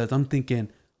panicking because I'm thinking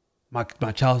my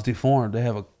child's deformed. They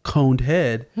have a coned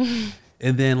head.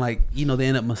 And then like, they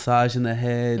end up massaging the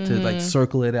head to like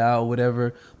circle it out,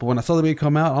 whatever. But when I saw the baby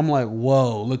come out, I'm like,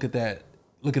 whoa, look at that.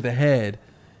 Look at the head.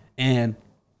 And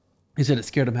he said it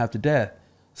scared him half to death.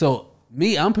 So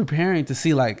I'm preparing to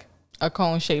see like a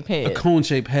cone-shaped head. A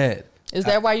cone-shaped head. Is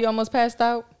that why you almost passed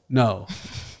out? No.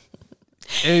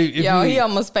 He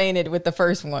almost fainted with the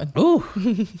first one. Ooh.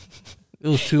 It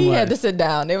was too much. He had to sit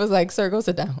down. It was like, sir, go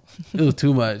sit down. It was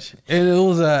too much. And it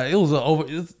was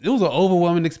an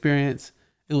overwhelming experience.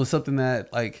 It was something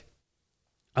that like,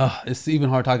 it's even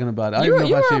hard talking about it. You were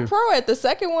a pro at the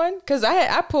second one because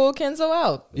I pulled Kenzo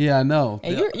out. Yeah, I know.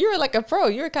 And you were like a pro.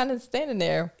 You were kind of standing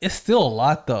there. It's still a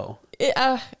lot though.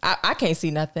 I can't see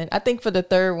nothing. I think for the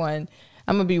third one,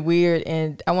 I'm gonna be weird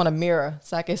and I want a mirror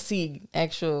so I can see the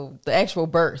actual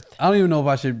birth. I don't even know if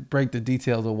I should break the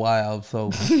details of why I'm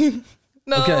so.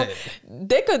 No, okay.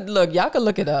 Y'all could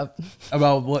look it up.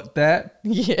 About what that?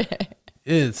 Yeah.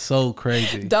 It's so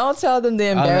crazy. Don't tell them the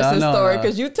embarrassing story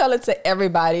because you tell it to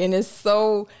everybody and it's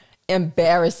so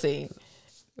embarrassing.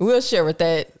 We'll share with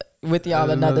y'all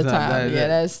another time.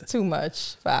 That's too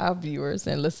much for our viewers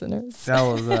and listeners. That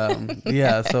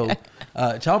was So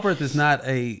childbirth is not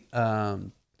a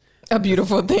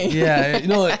beautiful thing. Yeah,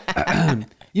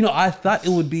 I thought it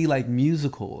would be like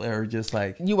musical or just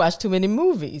like you watch too many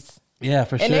movies. Yeah,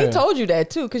 for sure. And they told you that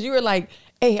too, because you were like,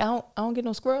 "Hey, I don't get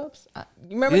no scrubs." You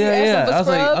remember you asked them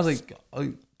for scrubs? I was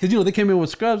like, because they came in with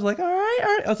scrubs. Like, all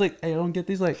right. I was like, "Hey, I don't get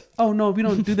these." Like, "Oh no, we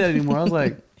don't do that anymore." I was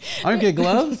like, "I don't get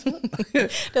gloves."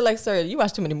 They're like, "Sir, you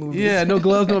watch too many movies." Yeah, no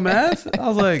gloves, no mask. I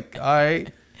was like, "All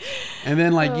right." And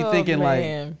then like you thinking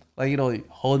man. like you know,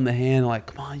 holding the hand, like,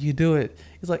 come on, you do it.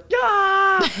 He's like,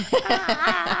 yeah.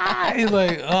 He's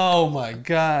like, oh my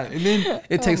God. And then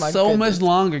it takes so much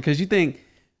longer because you think,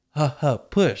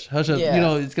 push, hush up. Yeah. You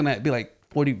know, it's gonna be like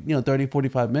 30,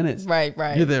 45 minutes. Right.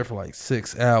 You're there for like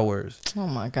 6 hours. Oh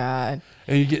my God.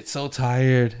 And you get so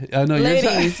tired. I know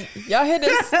Ladies, y'all hear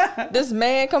this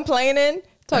man complaining?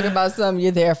 Talking about something,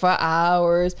 you're there for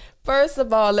hours. First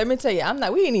of all, let me tell you, I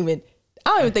don't even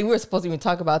think we were supposed to even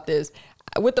talk about this.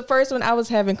 With the first one, I was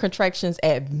having contractions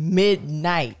at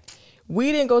midnight.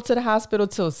 We didn't go to the hospital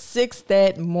till 6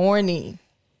 that morning.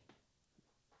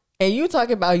 And you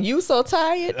talking about you so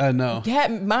tired? I know.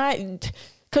 Had my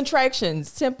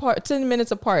contractions 10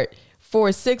 minutes apart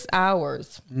for 6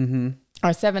 hours. Mm-hmm.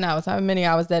 Or 7 hours, however many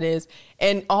hours that is.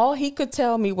 And all he could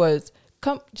tell me was,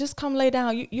 just come lay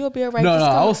down. You'll be all right.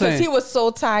 I was saying, because he was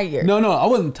so tired. No, I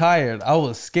wasn't tired. I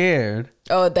was scared.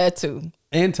 Oh, that too.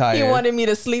 And tired. He wanted me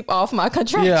to sleep off my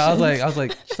contractions. Yeah, I was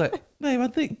like, she's like, babe, I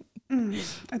think I'm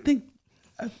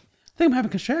having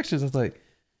contractions. I was like,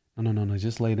 no,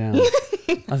 just lay down.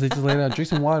 I said, just lay down, drink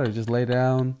some water, just lay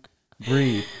down,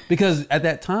 breathe. Because at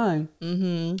that time,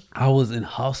 I was in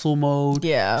hustle mode,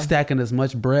 stacking as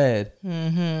much bread,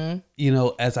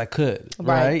 as I could.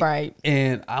 Right.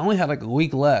 And I only had like a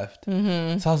week left. So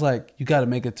I was like, you got to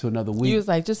make it to another week. You was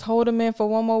like, just hold him in for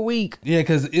one more week. Yeah,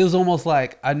 because it was almost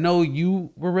like, I know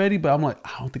you were ready, but I'm like,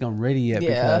 I don't think I'm ready yet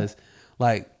because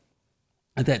like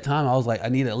at that time I was like, I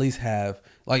need to at least have,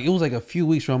 like, it was like a few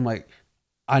weeks where I'm like,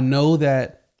 I know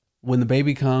that when the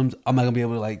baby comes, I'm not gonna be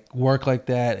able to like work like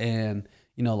that and,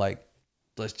 like,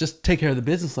 let's just take care of the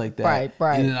business like that.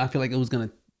 Right. And then I feel like it was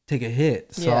gonna take a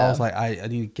hit. So I was like, I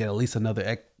need to get at least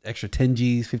another extra 10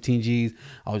 G's, 15 G's.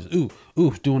 I was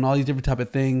doing all these different type of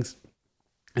things.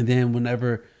 And then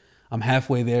whenever I'm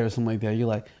halfway there or something like that, you're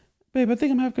like, babe, I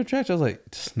think I'm having contractions. I was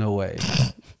like, just no way.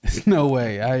 There's no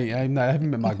way. I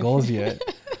haven't met my goals yet.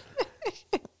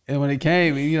 And when it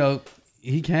came,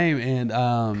 he came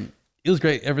and it was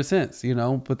great ever since,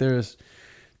 but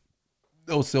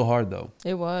it was still hard though.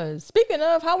 It was. Speaking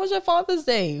of, how was your Father's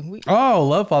Day?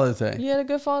 Love Father's Day. You had a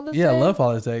good Father's Day? Yeah, love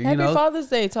Father's Day. Happy Father's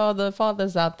Day to all the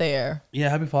fathers out there. Yeah,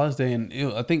 happy Father's Day. And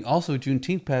I think also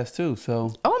Juneteenth passed too.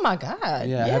 So. Oh my God.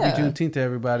 Yeah. Happy Juneteenth to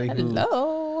everybody.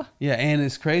 Hello. Yeah, and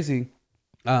it's crazy.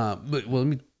 But let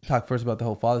me talk first about the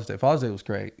whole Father's Day. Father's Day was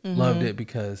great. Loved it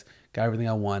because got everything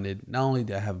I wanted. Not only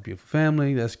did I have a beautiful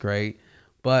family, that's great,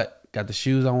 but got the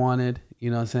shoes I wanted,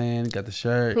 you know what I'm saying? Got the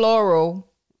shirt. Plural.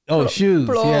 Oh, shoes.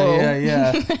 Plural.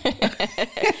 Yeah.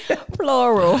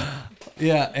 Plural.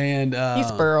 Yeah, and he's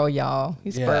Sparrow, y'all.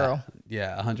 He's Sparrow.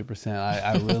 Yeah, 100%.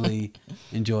 I really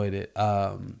enjoyed it.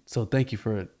 So thank you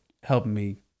for helping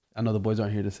me. I know the boys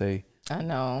aren't here to say I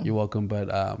know. You're welcome, but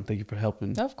thank you for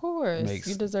helping. Of course.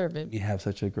 You deserve it. You have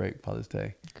such a great Father's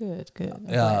Day. Good.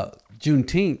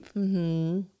 Juneteenth.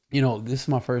 Mm-hmm. This is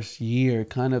my first year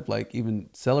kind of like even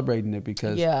celebrating it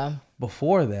because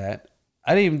before that,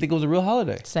 I didn't even think it was a real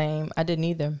holiday. Same. I didn't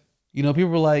either. People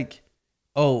were like,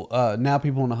 now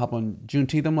people want to hop on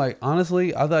Juneteenth. I'm like,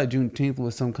 honestly, I thought Juneteenth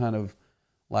was some kind of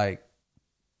like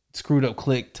screwed up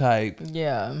clique type.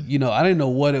 Yeah. I didn't know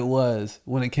what it was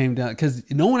when it came down because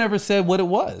no one ever said what it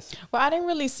was. Well, I didn't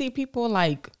really see people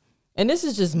like, and this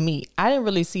is just me, I didn't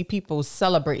really see people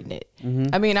celebrating it. Mm-hmm.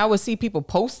 I mean, I would see people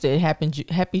post it, happy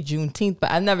Juneteenth,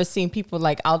 but I've never seen people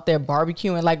like out there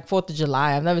barbecuing like 4th of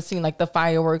July. I've never seen like the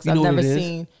fireworks. I've never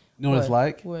seen. You know what it's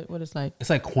like? What it's like? It's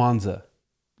like Kwanzaa.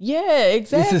 Yeah,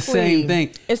 exactly. It's the same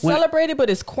thing. It's celebrated, but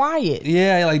it's quiet.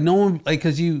 Yeah, like no one, like,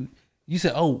 because you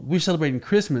said, oh, we're celebrating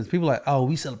Christmas. People are like, oh,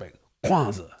 we celebrate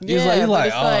Kwanzaa. Yeah, it's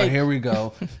like, here we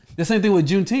go. The same thing with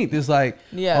Juneteenth. It's like,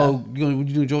 oh, you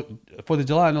doing 4th of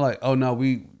July? And they're like, oh, no,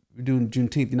 we're doing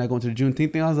Juneteenth. You're not going to the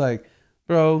Juneteenth thing? I was like,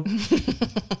 bro,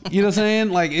 you know what I'm saying?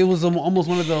 Like, it was almost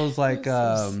one of those, like,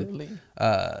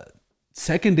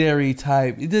 secondary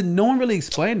type. No one really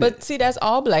explained it. But see, that's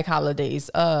all Black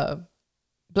holidays.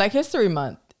 Black History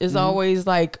Month is always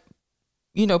like,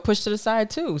 pushed to the side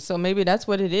too. So maybe that's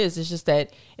what it is. It's just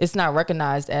that it's not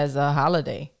recognized as a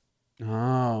holiday.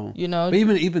 Oh, but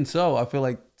even so, I feel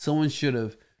like someone should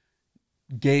have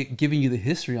given you the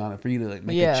history on it for you to like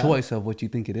make a choice of what you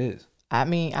think it is. I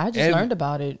mean, I just learned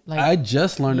about it. Like, I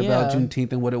just learned about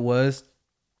Juneteenth and what it was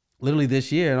literally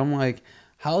this year. And I'm like,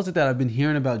 how is it that I've been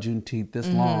hearing about Juneteenth this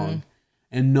long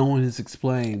and no one has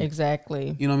explained?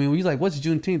 Exactly. You know what I mean? When you're like, what's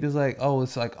Juneteenth? It's like, oh,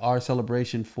 it's like our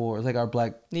celebration it's like our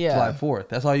Black July 4th.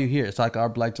 That's all you hear. It's like our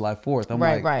Black July 4th. I'm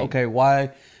like, okay, why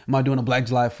am I doing a Black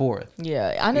July 4th?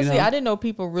 Yeah. Honestly, I didn't know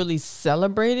people really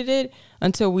celebrated it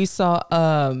until we saw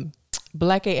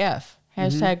Black AF.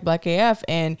 Hashtag Black AF.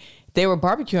 And they were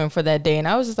barbecuing for that day. And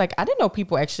I was just like, I didn't know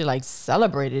people actually like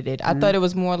celebrated it. I thought it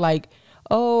was more like,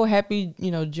 oh, happy,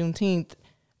 Juneteenth.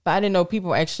 But I didn't know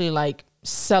people actually like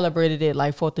celebrated it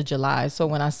like 4th of July. So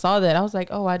when I saw that, I was like,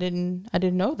 oh, I didn't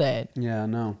know that. Yeah, I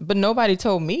know. But nobody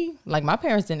told me. Like my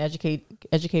parents didn't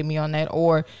educate me on that,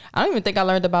 or I don't even think I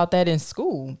learned about that in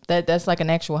school. That's like an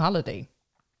actual holiday.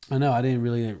 I know. I didn't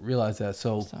really realize that.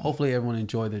 So hopefully everyone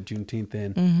enjoyed their Juneteenth.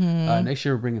 And next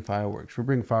year we're bringing fireworks. We're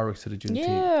bringing fireworks to the Juneteenth.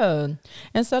 Yeah,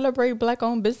 and celebrate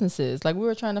Black-owned businesses. Like we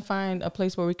were trying to find a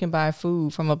place where we can buy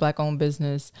food from a Black-owned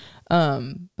business.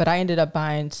 But I ended up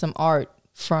buying some art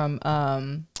from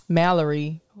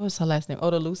Mallory. What was her last name?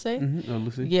 Odaluce? Mm-hmm.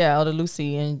 Lucy. Yeah, Odaluce.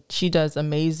 And she does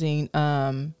amazing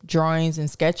drawings and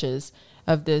sketches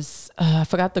of this. I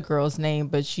forgot the girl's name,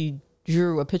 but she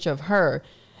drew a picture of her.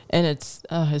 And it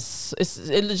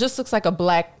just looks like a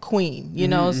Black queen, you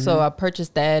know? So I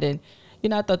purchased that, and,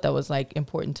 I thought that was like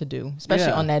important to do,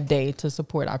 especially on that day, to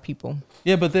support our people.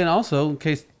 Yeah, but then also, in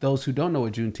case those who don't know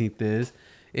what Juneteenth is,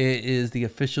 it is the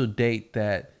official date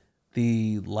that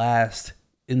the last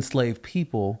enslaved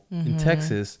people in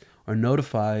Texas are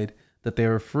notified that they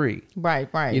were free.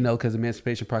 Right. Because the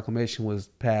Emancipation Proclamation was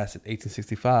passed in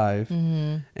 1865,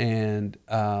 and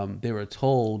they were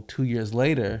told 2 years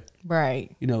later, right?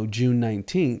 June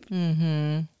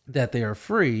 19th, that they are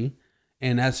free,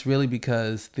 and that's really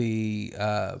because the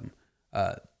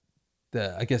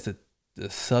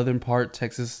southern part,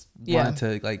 Texas, wanted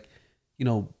to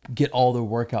get all their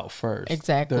work out first.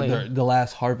 Exactly. The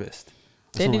last harvest.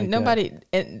 They didn't. Nobody.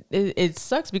 It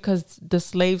sucks because the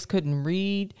slaves couldn't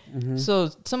read, so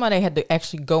somebody had to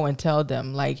actually go and tell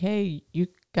them, like, "Hey, you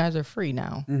guys are free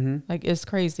now." Like, it's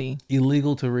crazy.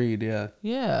 Illegal to read, yeah.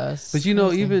 Yeah. But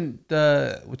even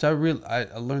which I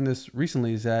learned this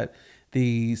recently, is that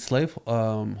the slave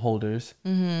holders,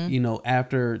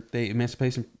 after the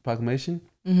Emancipation Proclamation,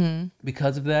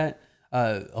 because of that,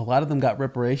 a lot of them got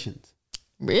reparations.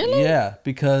 Really? Yeah,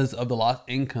 because of the lost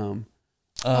income.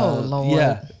 Oh, Lord.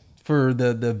 Yeah, for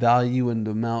the value and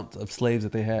the amount of slaves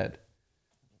that they had,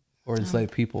 or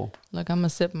enslaved people. Look, I'm gonna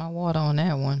sip my water on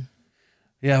that one.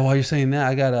 Yeah, while you're saying that,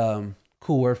 I got a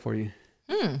cool word for you.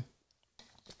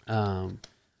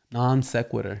 Non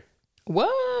sequitur.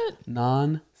 What?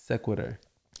 Non sequitur.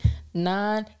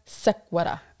 Non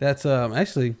sequitur. That's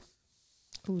actually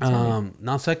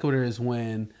non sequitur is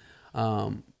when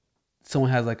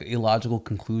someone has like an illogical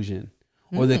conclusion.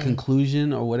 Or the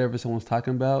conclusion or whatever someone's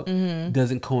talking about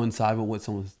doesn't coincide with what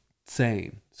someone's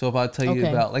saying. So if I tell you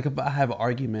about, like, if I have an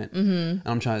argument and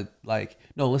I'm trying to,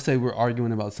 let's say we're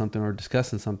arguing about something or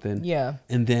discussing something. Yeah.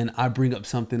 And then I bring up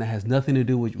something that has nothing to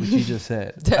do with what you just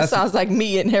said. That sounds like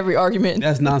me in every argument.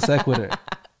 That's non sequitur.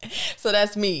 So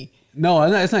that's me. No,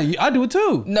 it's not you. I do it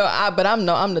too. No,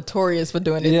 I'm notorious for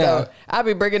doing it though. I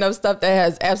be bringing up stuff that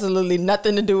has absolutely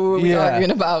nothing to do with what we're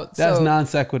arguing about. That's non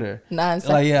sequitur. Non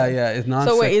sequitur. It's non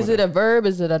sequitur. So wait, is it a verb?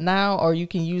 Is it a noun? Or you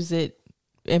can use it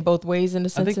in both ways in the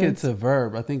sentence? I think it's a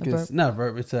verb. I think it's not a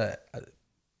verb. I think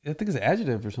it's an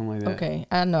adjuective or something like that. Okay,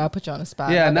 I know I put you on the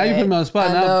spot. Yeah, now you put me on the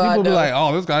spot. Now people be like,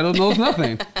 "Oh, this guy knows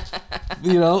nothing,"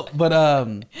 But a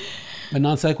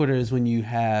non sequitur is when you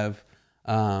have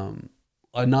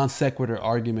a non sequitur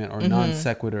argument or non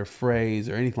sequitur phrase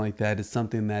or anything like that. Is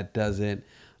something that doesn't.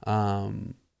 I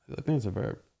think it's a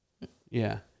verb.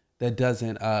 Yeah, that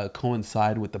doesn't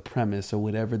coincide with the premise or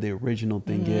whatever the original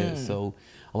thing is. So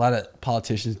a lot of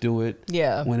politicians do it.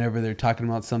 Yeah. Whenever they're talking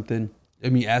about something,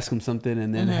 you ask them something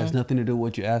and then it has nothing to do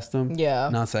with what you asked them. Yeah.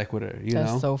 Non sequitur.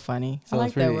 That's so funny. So I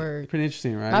like that word. Pretty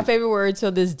interesting, right? My favorite word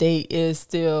till this day is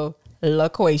still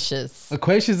loquacious.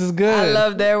 Loquacious is good. I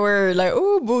love that word. Like,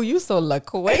 ooh, boo, you so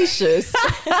loquacious.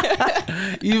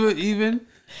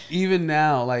 even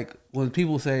now, like when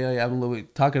people say, "Hey, I'm a little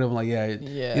bit talkative," I'm like, yeah.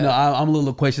 I'm a little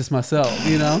loquacious myself.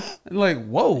 I'm like,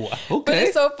 whoa, okay. But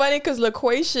it's so funny because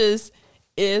loquacious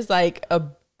is like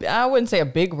I wouldn't say a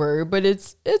big word, but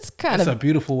it's kind of a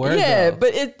beautiful word. Yeah, though.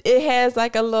 But it has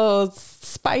like a little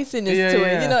spiciness to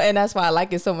it, and that's why I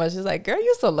like it so much. It's like, girl,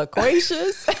 you're so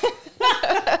loquacious.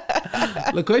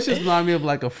 Loquacious remind me of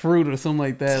like a fruit or something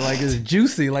like that. Like it's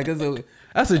juicy. Like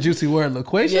that's a juicy word.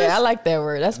 Loquacious. Yeah, I like that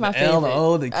word. That's my favorite. L, the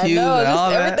O, the Q, I know, and all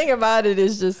that. Everything about it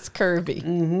is just curvy.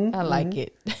 I like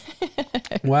it.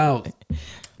 Wow,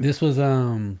 this was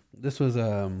it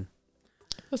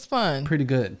was fun. Pretty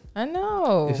good. I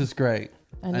know. This is great.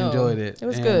 I enjoyed it. It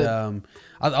was good.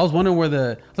 I was wondering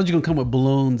I thought you were gonna come with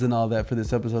balloons and all that for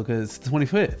this episode because it's the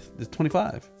 25th. It's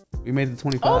 25. We made it to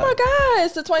 25. Oh my God,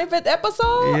 it's the 25th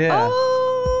episode? Yeah.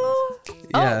 Oh.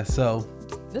 Yeah, so.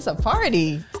 It's a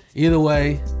party. Either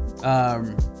way,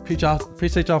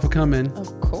 appreciate y'all for coming.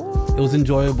 Of course. It was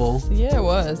enjoyable. Yeah, it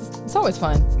was. It's always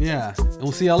fun. Yeah. And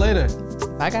we'll see y'all later.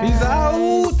 Bye, guys. Peace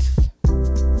out.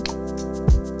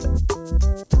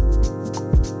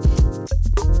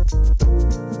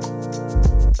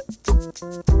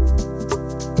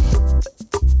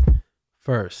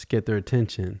 First, get their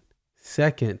attention.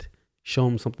 Second, show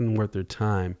them something worth their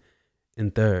time.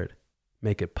 And third,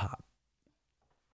 make it pop.